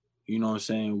 you know what I'm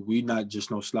saying, we not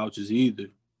just no slouches either.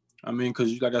 I mean,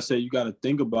 because like I said, you got to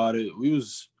think about it. We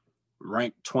was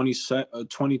ranked 22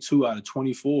 out of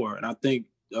 24. And I think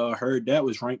Heard that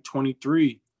was ranked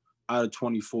 23 out of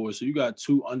 24. So you got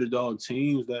two underdog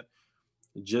teams that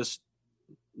just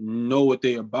know what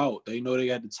they about. They know they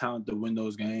had the talent to win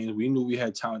those games. We knew we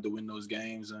had talent to win those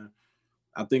games. And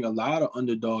I think a lot of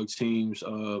underdog teams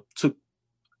took,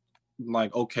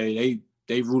 like, okay,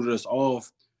 they rooted us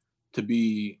off to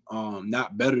be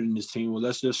not better than this team. Well,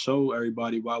 let's just show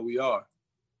everybody why we are.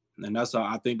 And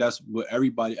I think that's what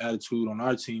everybody's attitude on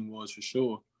our team was, for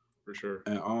sure. For sure.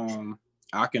 And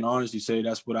I can honestly say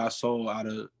that's what I saw out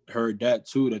of Heard that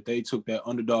too, that they took that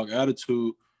underdog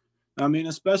attitude. I mean,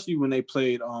 especially when they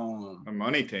played a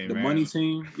money team. The money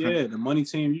team. Yeah, the money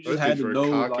team. You just had to know,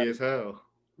 cocky like, as hell.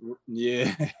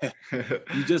 Yeah.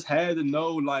 You just had to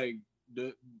know, like,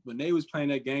 when they was playing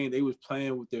that game, they was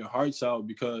playing with their hearts out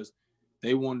because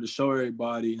they wanted to show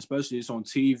everybody, especially it's on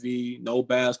TV, no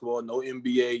basketball, no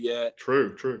NBA yet.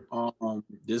 True.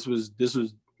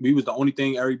 We was the only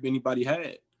thing anybody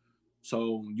had.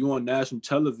 So you on national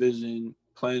television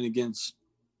playing against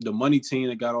the money team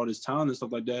that got all this talent and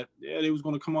stuff like that. Yeah, they was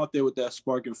going to come out there with that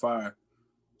spark and fire.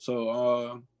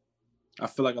 So I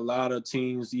feel like a lot of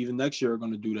teams even next year are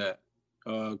going to do that,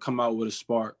 come out with a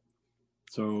spark.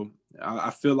 So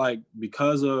I feel like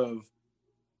because of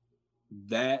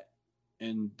that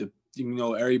and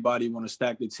everybody want to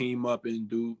stack the team up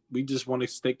and we just want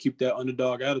to keep that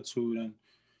underdog attitude and,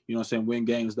 you know what I'm saying, win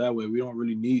games that way. We don't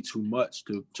really need too much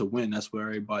to win. That's where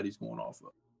everybody's going off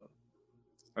of.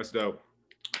 That's dope.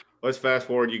 Let's fast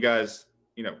forward. You guys,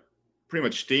 you know, pretty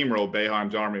much steamrolled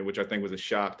Boeheim's Army, which I think was a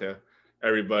shock to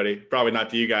everybody. Probably not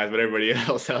to you guys, but everybody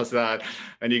else outside.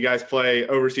 And you guys play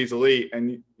Overseas Elite,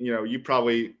 and, you know, you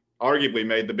probably arguably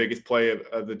made the biggest play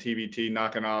of the TBT,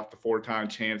 knocking off the 4-time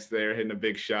champs there, hitting a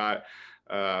big shot,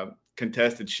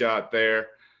 contested shot there.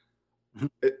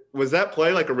 Was that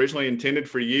play like originally intended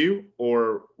for you,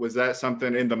 or was that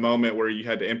something in the moment where you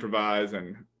had to improvise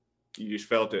and you just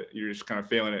felt it? You're just kind of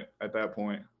feeling it at that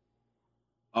point?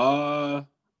 Nah,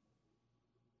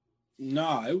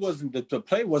 it wasn't. The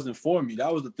play wasn't for me.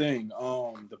 That was the thing.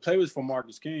 The play was for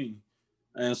Marcus King.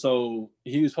 And so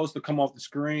he was supposed to come off the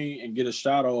screen and get a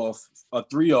shot off, a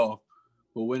 3 off.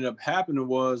 But what ended up happening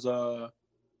was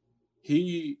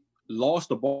he lost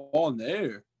the ball in the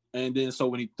air. And then so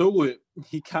when he threw it,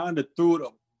 he kind of threw it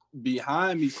up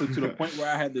behind me to the point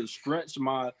where I had to stretch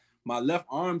my left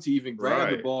arm to even grab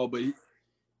the ball. But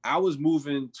I was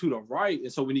moving to the right.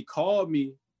 And so when he called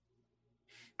me,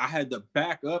 I had to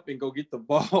back up and go get the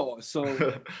ball.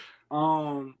 So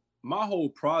my whole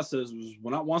process was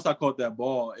once I caught that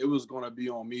ball, it was going to be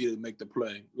on me to make the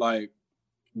play. Like,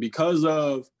 because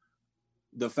of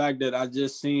the fact that I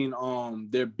just seen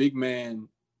their big man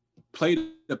play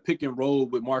the pick and roll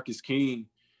with Marcus King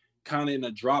kind of in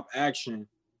a drop action,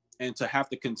 and to have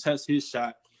to contest his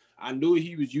shot, I knew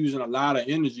he was using a lot of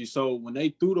energy. So when they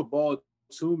threw the ball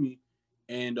to me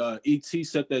and E.T.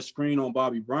 set that screen on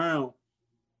Bobby Brown,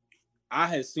 I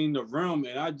had seen the rim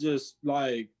and I just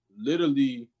like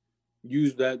literally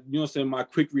used that, you know what I'm saying, my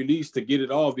quick release to get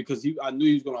it off, because I knew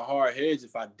he was going to hard hedge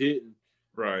if I didn't.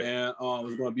 Right. And it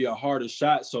was going to be a harder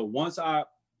shot. So once I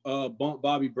bumped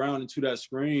Bobby Brown into that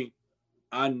screen,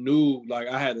 I knew like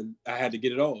I had to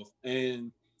get it off.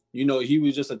 And, you know, he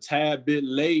was just a tad bit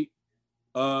late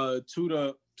to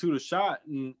the shot,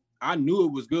 and I knew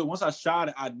it was good. Once I shot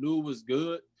it, I knew it was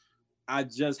good. I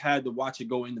just had to watch it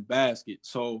go in the basket.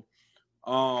 So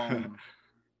when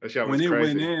it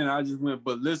went in, I just went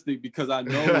ballistic, because I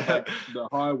know like the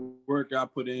hard work I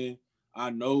put in. I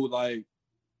know like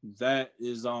that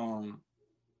is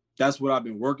that's what I've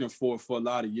been working for a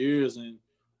lot of years. And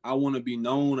I want to be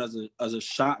known as a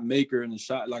shot maker and a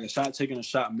shot taking a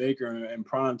shot maker in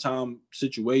prime time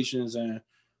situations. And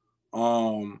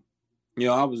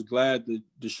I was glad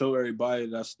to show everybody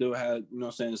that I still had,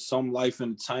 some life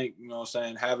in the tank.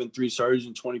 Having 3 surgeries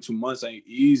in 22 months ain't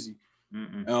easy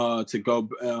to go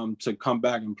to come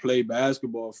back and play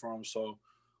basketball from. So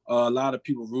a lot of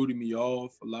people rooted me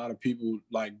off. A lot of people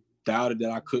doubted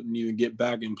that I couldn't even get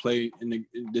back and play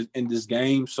in this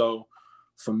game. So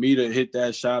for me to hit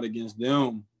that shot against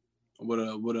them with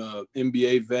a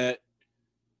NBA vet,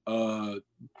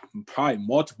 probably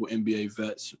multiple NBA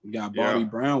vets. We got Bobby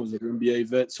Brown was an NBA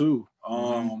vet too.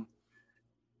 A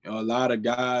lot of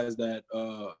guys that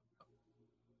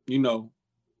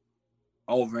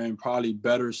over in probably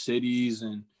better cities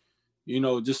and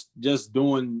just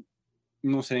doing,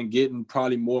 getting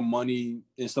probably more money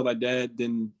and stuff like that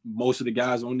than most of the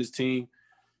guys on this team.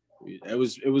 It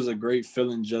was a great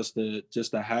feeling just to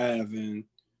have. And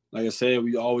like I said,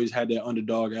 we always had that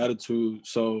underdog attitude.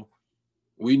 So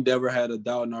we never had a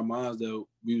doubt in our minds that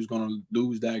we was going to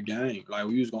lose that game. Like,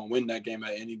 we was going to win that game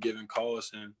at any given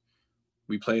cost. And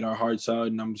we played our hearts out,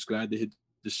 and I'm just glad to hit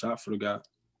the shot for the guy.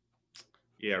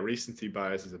 Yeah, recency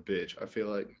bias is a bitch. I feel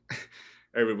like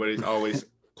everybody's always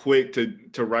quick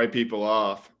to write people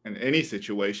off in any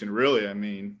situation, really. I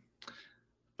mean,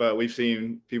 but we've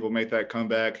seen people make that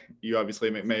comeback. You obviously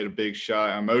made a big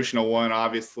shot, emotional one,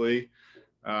 obviously.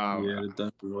 Yeah, it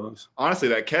definitely was. Honestly,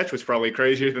 that catch was probably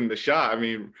crazier than the shot. I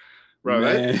mean, bro,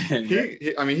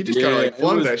 he just kind of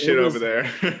flung that shit over there.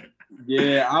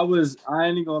 Yeah, I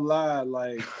ain't gonna lie.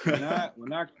 Like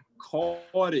when I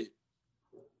caught it,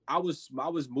 I was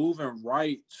moving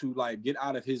right to get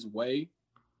out of his way,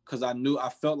 because I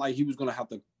felt like he was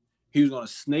gonna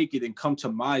snake it and come to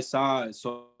my side.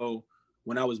 So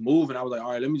when I was moving, I was like,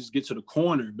 all right, let me just get to the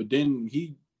corner. But then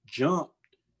he jumped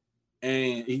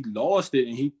and he lost it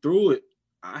and he threw it.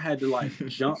 I had to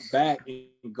jump back and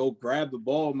go grab the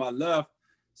ball with my left.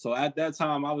 So at that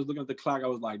time, I was looking at the clock. I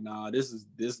was like, nah, this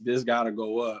gotta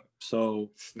go up. So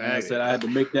like I said, I had to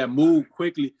make that move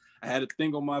quickly. I had to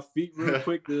think on my feet real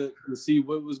quick to see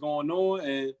what was going on.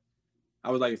 And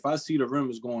I was like, if I see the rim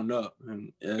is going up,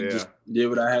 and I just did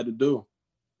what I had to do.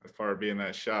 As far as being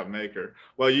that shot maker.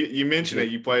 Well, you mentioned that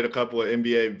you played a couple of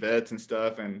NBA vets and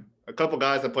stuff, and a couple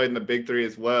guys that played in the Big Three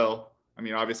as well. I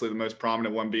mean, obviously the most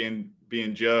prominent one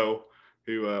being Joe,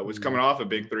 who was coming off a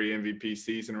Big Three MVP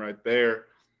season right there.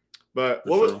 But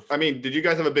did you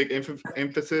guys have a big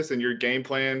emphasis in your game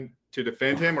plan to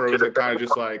defend him, or was it kind of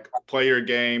just play your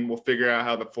game, we'll figure out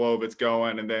how the flow of it's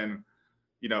going, and then,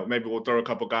 maybe we'll throw a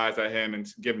couple guys at him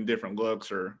and give him different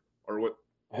looks, or what?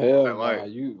 Hell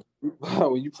nah,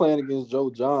 when you playing against Joe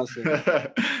Johnson,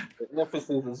 the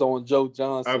emphasis is on Joe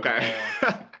Johnson. Okay.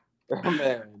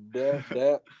 Man,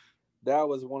 that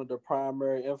was one of the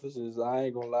primary emphasis. I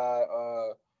ain't gonna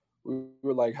lie. We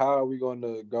were like, how are we going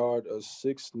to guard a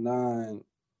 6'9"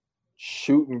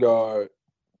 shooting guard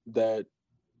that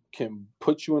can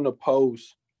put you in the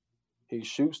post? He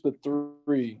shoots the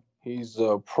 3. He's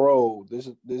a pro. This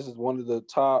is one of the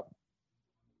top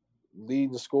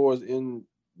leading scorers in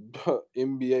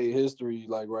NBA history.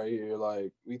 Right here,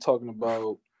 we talking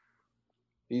about.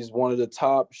 He's one of the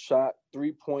top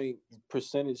 3-point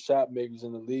percentage shot makers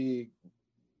in the league.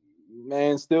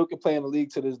 Man, still can play in the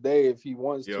league to this day if he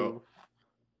wants to.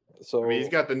 So he's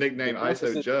got the nickname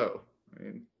ISO Joe.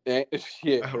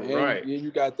 Right.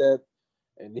 You got that,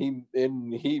 and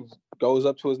he goes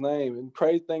up to his name. And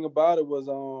crazy thing about it was,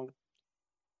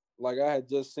 I had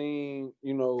just seen,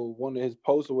 one of his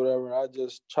posts or whatever, and I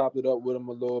just chopped it up with him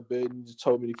a little bit and just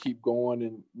told me to keep going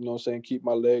and, keep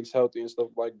my legs healthy and stuff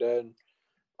like that.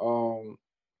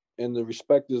 And the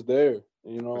respect is there.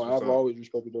 I've always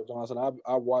respected Joe Johnson.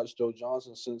 I watched Joe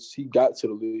Johnson since he got to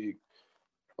the league.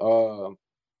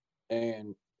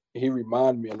 And he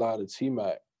reminded me a lot of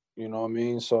T-Mac, you know what I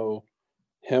mean? So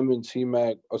him and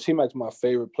T-Mac's my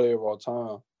favorite player of all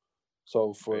time.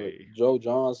 So for Joe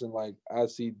Johnson, I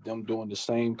see them doing the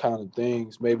same kind of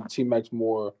things. Maybe T-Mac's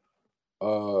more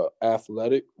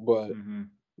athletic, but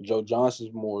Joe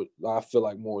Johnson's more, I feel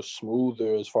like, more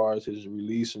smoother as far as his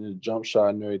release and his jump shot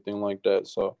and everything like that.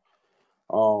 So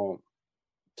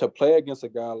to play against a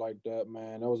guy like that,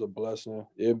 man, that was a blessing.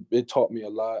 It taught me a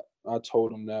lot. I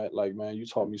told him that, man, you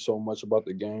taught me so much about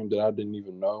the game that I didn't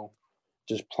even know,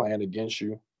 just playing against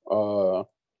you,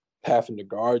 having to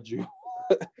guard you.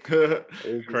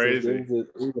 Crazy. It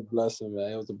was a blessing,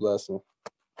 man. It was a blessing.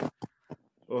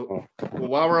 Well,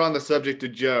 while we're on the subject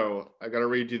of Joe, I got to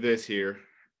read you this here,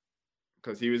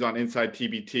 because he was on Inside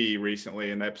TBT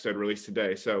recently, and the episode released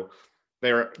today. So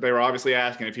they were obviously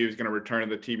asking if he was going to return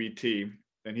to the TBT.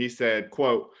 And he said,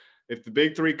 quote, if the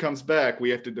Big Three comes back, we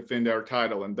have to defend our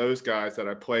title. And those guys that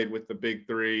I played with the Big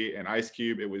Three and Ice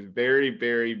Cube, it was very,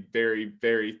 very, very,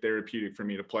 very therapeutic for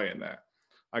me to play in that.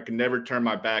 I could never turn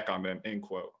my back on them, end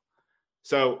quote.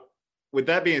 So with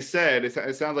that being said, it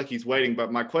sounds like he's waiting.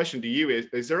 But my question to you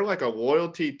is there like a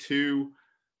loyalty to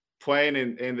playing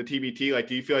in the TBT? Like,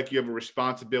 do you feel like you have a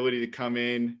responsibility to come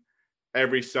in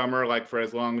every summer, like for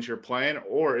as long as you're playing,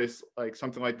 or is like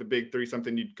something like the Big Three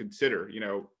something you'd consider,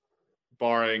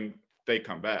 barring they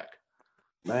come back?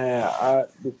 Man,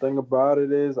 the thing about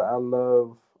it is I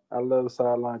love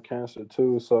sideline cancer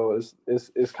too. So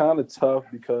it's kind of tough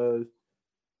because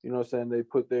you know what I'm saying, they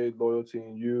put their loyalty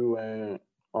in you, and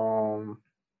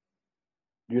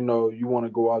you want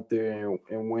to go out there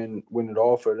and win it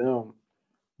all for them.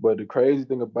 But the crazy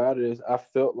thing about it is I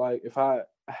felt like if I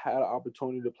had an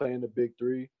opportunity to play in the Big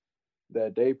Three,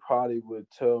 that they probably would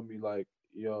tell me like,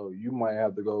 yo, you might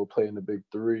have to go play in the Big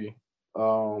Three.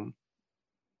 Bro,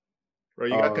 you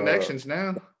got connections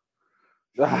now.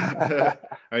 I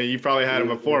mean, you probably had them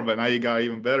before, but now you got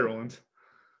even better ones.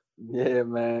 Yeah,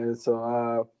 man.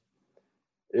 So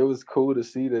it was cool to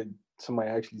see that somebody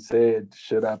actually said,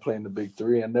 should I play in the Big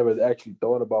Three? I never actually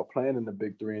thought about playing in the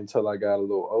Big Three until I got a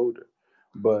little older.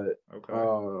 But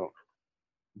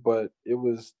but it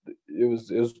was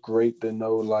great to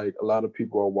know like a lot of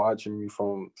people are watching me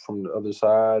from the other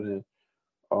side, and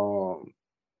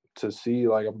to see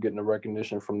like I'm getting the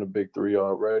recognition from the Big Three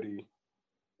already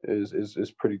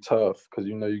is pretty tough, because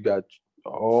you got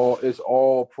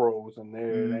all pros in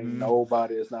there. Mm-hmm. It ain't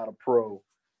nobody that's not a pro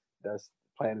that's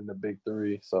playing in the Big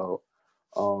Three. So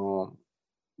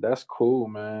that's cool,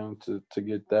 man, to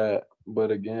get that.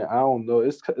 But again, I don't know.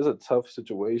 It's a tough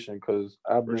situation because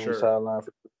I've been on sideline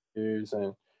for years,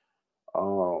 and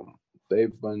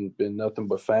they've been nothing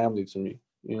but family to me.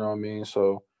 You know what I mean?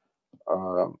 So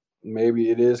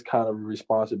maybe it is kind of a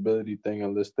responsibility thing,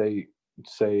 unless they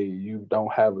say you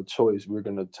don't have a choice. We're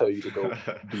gonna tell you to go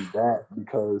do that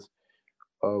because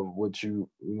of what you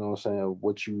know what I'm saying,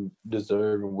 what you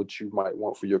deserve and what you might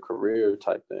want for your career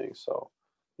type thing. So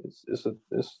it's you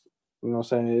know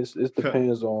what I'm saying, it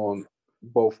depends on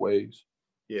both ways.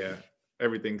 Yeah,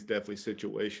 everything's definitely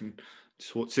situational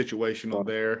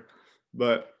there.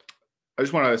 But I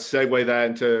just want to segue that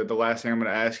into the last thing I'm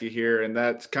going to ask you here, and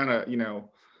that's kind of,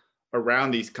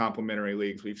 around these complementary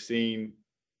leagues. We've seen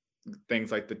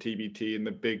things like the TBT and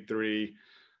the Big Three,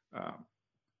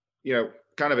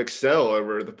 kind of excel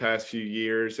over the past few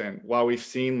years. And while we've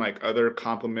seen like other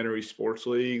complementary sports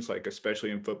leagues, like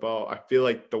especially in football, I feel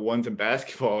like the ones in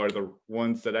basketball are the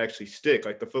ones that actually stick.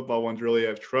 Like the football ones really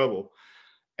have trouble.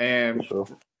 And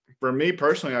for me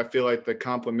personally, I feel like the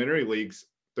complementary leagues,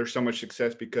 there's so much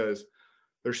success because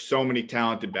there's so many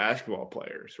talented basketball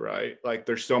players, right? Like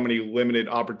there's so many limited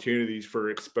opportunities for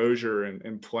exposure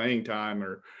and playing time,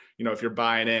 or, if you're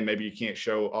buying in, maybe you can't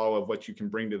show all of what you can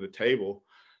bring to the table.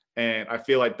 And I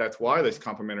feel like that's why those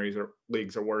complementary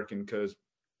leagues are working, because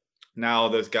now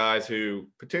those guys who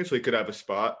potentially could have a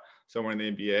spot somewhere in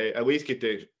the NBA at least get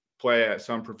to play at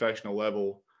some professional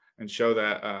level and show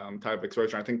that type of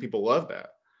exposure. I think people love that.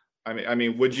 I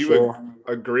mean, would you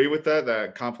agree with that?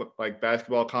 That like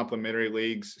basketball complementary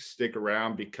leagues stick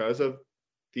around because of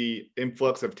the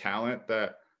influx of talent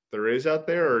that there is out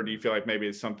there, or do you feel like maybe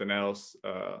it's something else?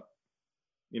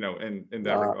 In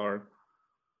that regard.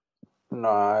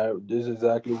 Nah, this is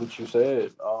exactly what you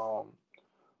said.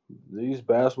 These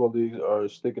basketball leagues are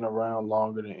sticking around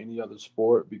longer than any other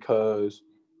sport because,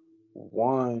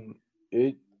 one,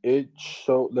 it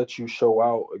lets you show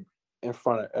out in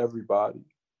front of everybody.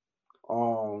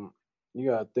 You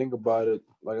gotta think about it.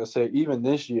 Like I said, even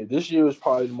this year was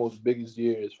probably the most biggest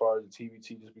year as far as the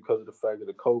TBT, just because of the fact of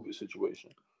the COVID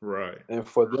situation. Right. And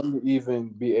for them to even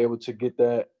be able to get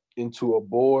that into a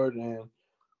board and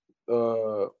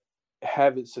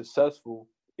have it successful,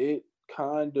 it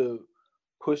kind of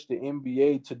pushed the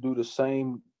NBA to do the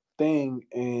same thing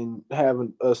and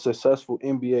having a successful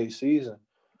NBA season.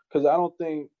 Because I don't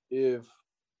think if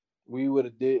we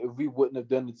wouldn't have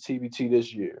done the TBT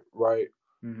this year, right?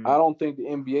 Mm-hmm. I don't think the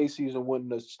NBA season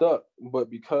wouldn't have stuck. But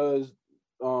because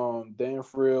Dan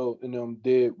Friel and them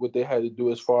did what they had to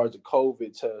do as far as the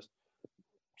COVID test,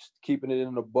 keeping it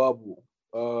in the bubble,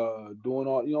 doing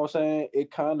all, you know what I'm saying,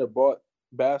 it kind of brought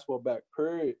basketball back,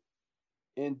 period.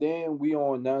 And then we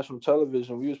on national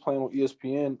television. We was playing on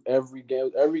ESPN every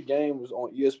game. Every game was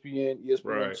on ESPN,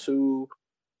 ESPN2,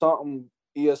 something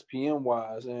ESPN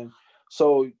wise. And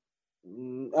so,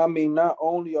 I mean, not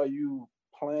only are you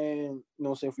playing, you know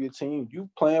what I'm saying, for your team, you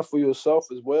playing for yourself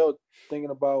as well,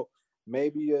 thinking about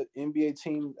maybe an NBA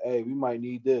team, hey, we might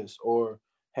need this. Or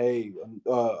hey,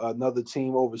 another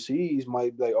team overseas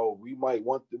might be like, oh, we might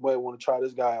want to try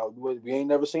this guy out. We ain't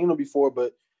never seen him before,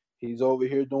 but he's over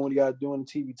here doing what he got to do in the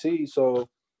TBT. So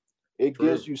it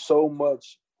gives you so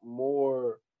much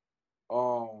more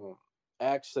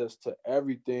access to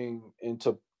everything and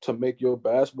to make your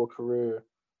basketball career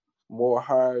more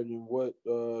higher than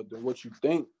what you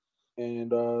think.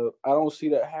 And I don't see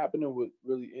that happening with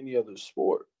really any other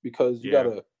sport because you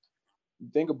gotta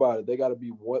think about it. They gotta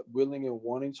be willing and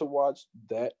wanting to watch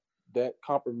that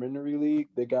complimentary league.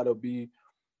 You gotta be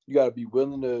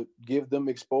willing to give them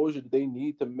exposure that they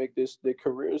need to make their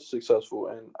careers successful.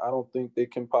 And I don't think they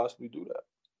can possibly do that.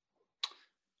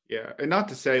 Yeah, and not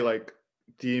to say like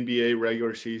the NBA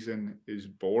regular season is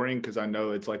boring because I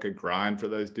know it's like a grind for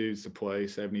those dudes to play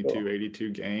 72, 82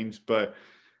 games, but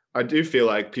I do feel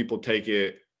like people take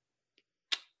it,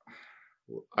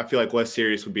 I feel like less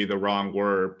serious would be the wrong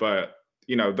word, but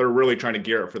they're really trying to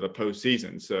gear up for the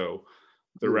postseason. So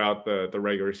throughout the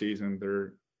regular season,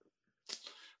 they're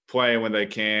playing when they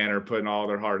can or putting all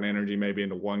their heart and energy maybe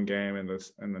into one game and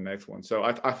the next one. So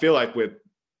I feel like with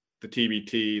the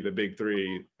TBT, the big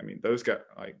three, I mean, those guys,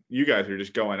 like you guys are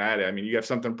just going at it. I mean, you have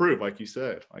something to prove, like you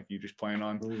said, like you just playing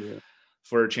on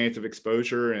for a chance of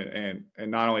exposure. And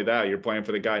not only that, you're playing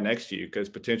for the guy next to you because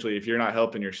potentially if you're not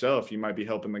helping yourself, you might be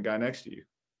helping the guy next to you.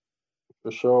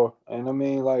 For sure. And I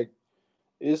mean, like,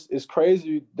 it's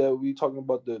crazy that we talking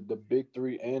about the big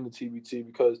three and the TBT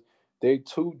because they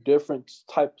two different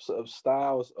types of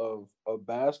styles of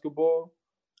basketball,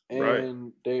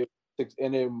 and they're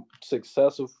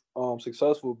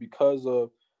successful because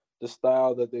of the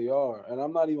style that they are. And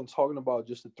I'm not even talking about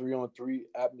just the 3-on-3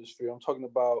 atmosphere. I'm talking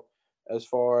about as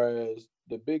far as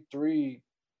the big three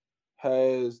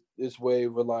has this way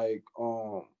of like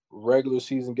regular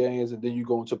season games, and then you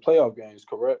go into playoff games,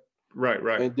 correct?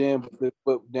 Right. And then,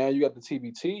 but now you got the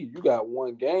TBT. You got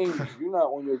one game. If you're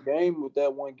not on your game with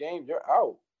that one game, you're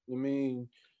out. I mean,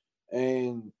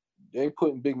 and they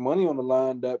putting big money on the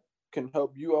line that can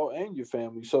help you out and your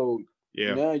family. So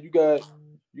now you got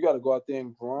to go out there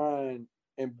and grind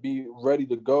and be ready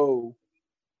to go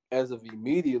as of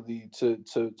immediately to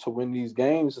win these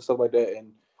games and stuff like that.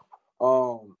 And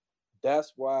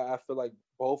that's why I feel like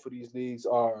both of these leagues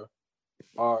are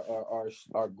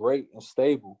great and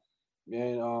stable.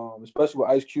 And especially with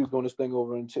Ice Cube doing this thing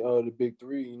over into the big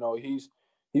three,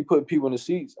 he put people in the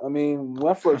seats. I mean, when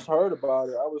I first heard about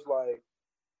it, I was like,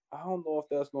 I don't know if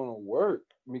that's going to work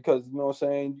because you know what I'm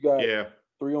saying. You got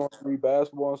 3-on-3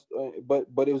 basketball,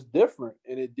 but it was different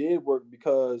and it did work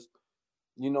because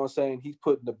you know what I'm saying. He's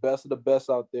putting the best of the best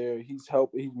out there. He's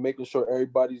making sure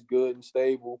everybody's good and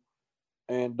stable,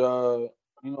 and you know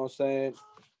what I'm saying.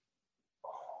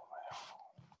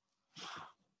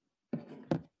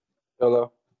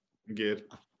 Hello. Good.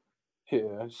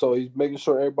 Yeah. So he's making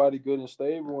sure everybody good and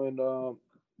stable, and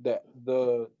that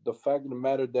the fact of the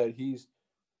matter that he's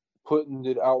putting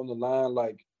it out on the line,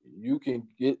 like you can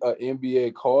get an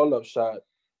NBA call up shot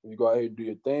if you go out here and do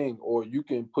your thing, or you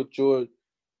can put your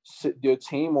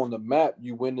team on the map.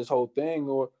 You win this whole thing,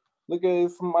 or look at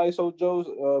it from ISO Joe's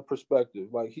perspective.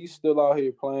 Like he's still out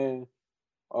here playing,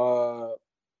 and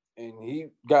he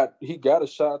got a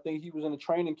shot. I think he was in a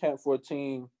training camp for a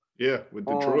team. Yeah, with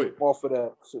Detroit. Off of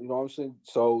that. So, you know what I'm saying?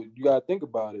 So you got to think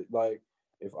about it. Like,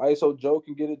 if ISO Joe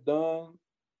can get it done,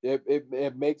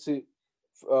 it makes it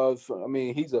I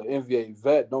mean, he's an NBA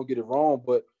vet, don't get it wrong,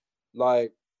 but,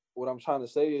 like, what I'm trying to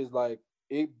say is, like,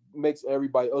 it makes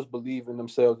everybody else believe in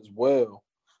themselves as well.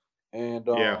 And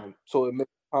so it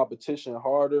makes competition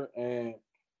harder. And,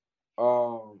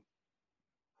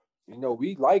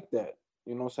 we like that.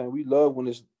 You know what I'm saying? We love when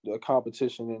it's a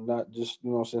competition and not just,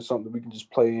 you know what I'm saying, something that we can just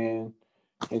play in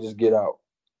and just get out.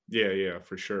 Yeah,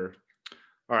 for sure.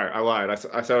 All right, I lied. I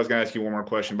said I was going to ask you one more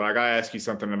question, but I got to ask you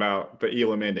something about the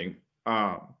Elam ending.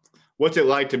 What's it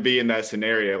like to be in that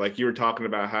scenario? Like you were talking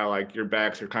about how like your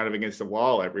backs are kind of against the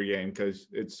wall every game because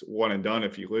it's one and done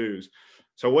if you lose.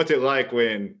 So what's it like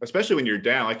especially when you're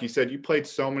down? Like you said, you played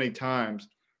so many times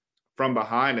from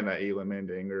behind in that Elam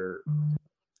ending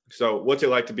so what's it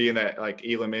like to be in that like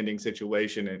Elam ending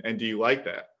situation? And do you like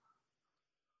that?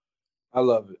 I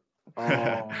love it.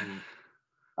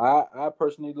 I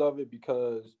personally love it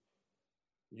because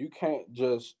you can't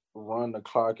just run the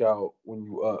clock out when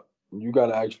you up. You got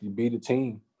to actually beat the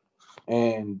team.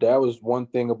 And that was one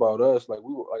thing about us. Like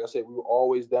like I said, we were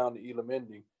always down the Elam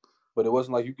ending, but it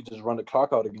wasn't like you could just run the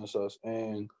clock out against us.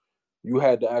 And you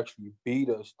had to actually beat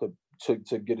us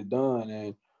to get it done.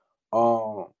 And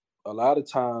a lot of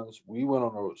times we went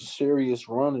on a serious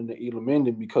run in the Elam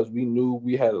ending because we knew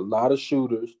we had a lot of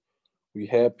shooters. We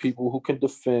had people who can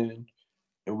defend,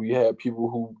 and we had people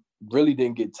who really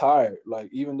didn't get tired. Like,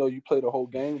 even though you played the whole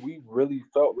game, we really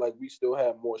felt like we still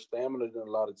had more stamina than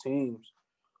a lot of teams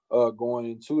going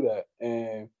into that.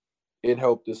 And it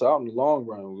helped us out in the long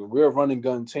run. We're a running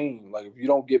gun team. Like, if you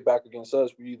don't get back against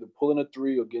us, we either pulling a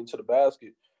three or getting to the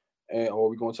basket, or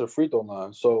we going to the free throw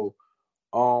line. So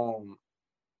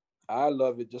I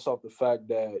love it just off the fact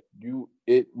that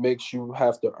it makes you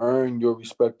have to earn your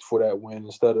respect for that win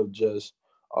instead of just,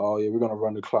 oh yeah, we're gonna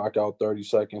run the clock out 30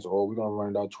 seconds, or we're gonna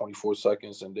run it out 24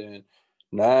 seconds, and then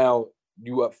now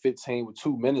you up 15 with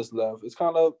 2 minutes left. It's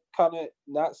kind of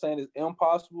not saying it's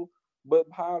impossible, but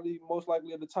highly most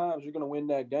likely at the times you're gonna win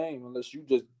that game unless you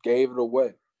just gave it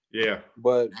away. Yeah.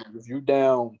 But if you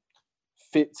down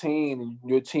 15 and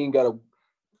your team got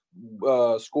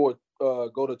to score,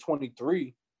 go to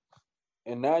 23,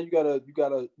 and now you got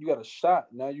a shot.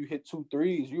 Now you hit 2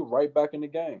 threes, you're right back in the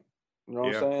game. You know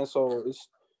what I'm saying? So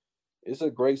it's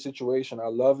a great situation. I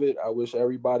love it. I wish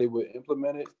everybody would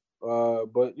implement it.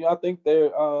 But I think they're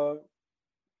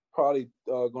probably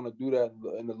going to do that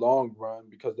in the long run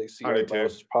because they see everybody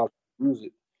else probably use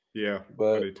it. Yeah,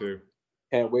 but I do too.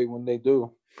 Can't wait when they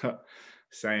do.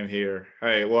 Same here.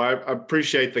 Hey, well, I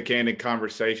appreciate the candid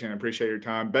conversation. I appreciate your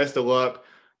time. Best of luck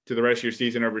to the rest of your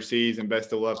season overseas, and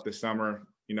best of luck this summer.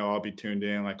 I'll be tuned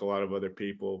in like a lot of other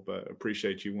people, but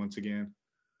appreciate you once again.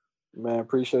 Man,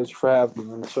 appreciate you for having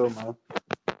me on the show, man.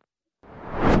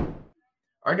 All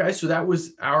right, guys. So that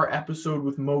was our episode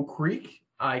with Mo Creek.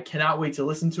 I cannot wait to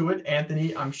listen to it.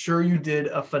 Anthony, I'm sure you did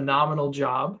a phenomenal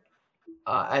job,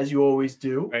 as you always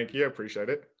do. Thank you. I appreciate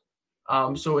it.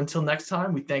 So until next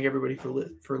time, we thank everybody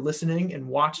for listening and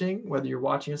watching, whether you're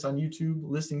watching us on YouTube,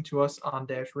 listening to us on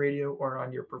Dash Radio, or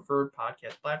on your preferred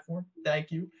podcast platform.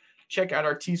 Thank you. Check out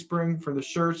our Teespring for the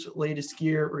shirts, latest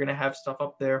gear. We're going to have stuff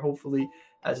up there. Hopefully,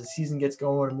 as the season gets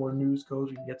going and more news goes,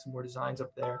 we can get some more designs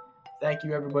up there. Thank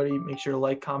you, everybody. Make sure to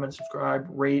like, comment, subscribe,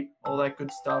 rate, all that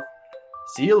good stuff.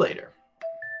 See you later.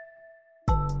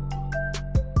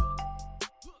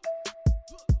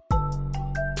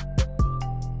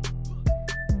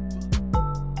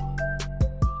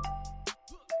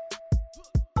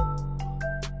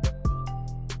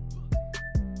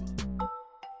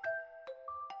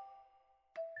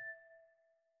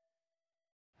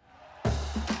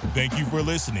 Thank you for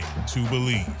listening to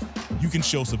Believe. You can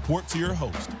show support to your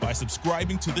host by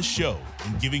subscribing to the show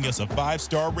and giving us a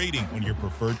 5-star rating on your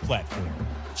preferred platform.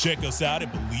 Check us out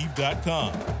at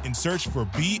Believe.com and search for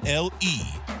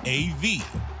BLEAV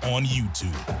on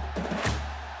YouTube.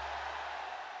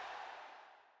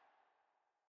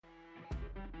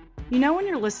 You know when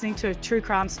you're listening to a true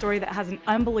crime story that has an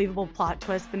unbelievable plot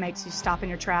twist that makes you stop in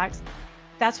your tracks?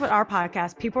 That's what our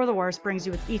podcast, People Are the Worst, brings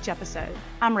you with each episode.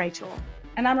 I'm Rachel.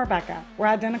 And I'm Rebecca. We're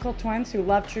identical twins who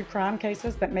love true crime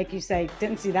cases that make you say,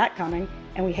 didn't see that coming,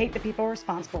 and we hate the people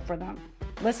responsible for them.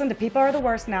 Listen to People Are the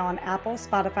Worst now on Apple,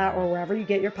 Spotify, or wherever you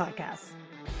get your podcasts.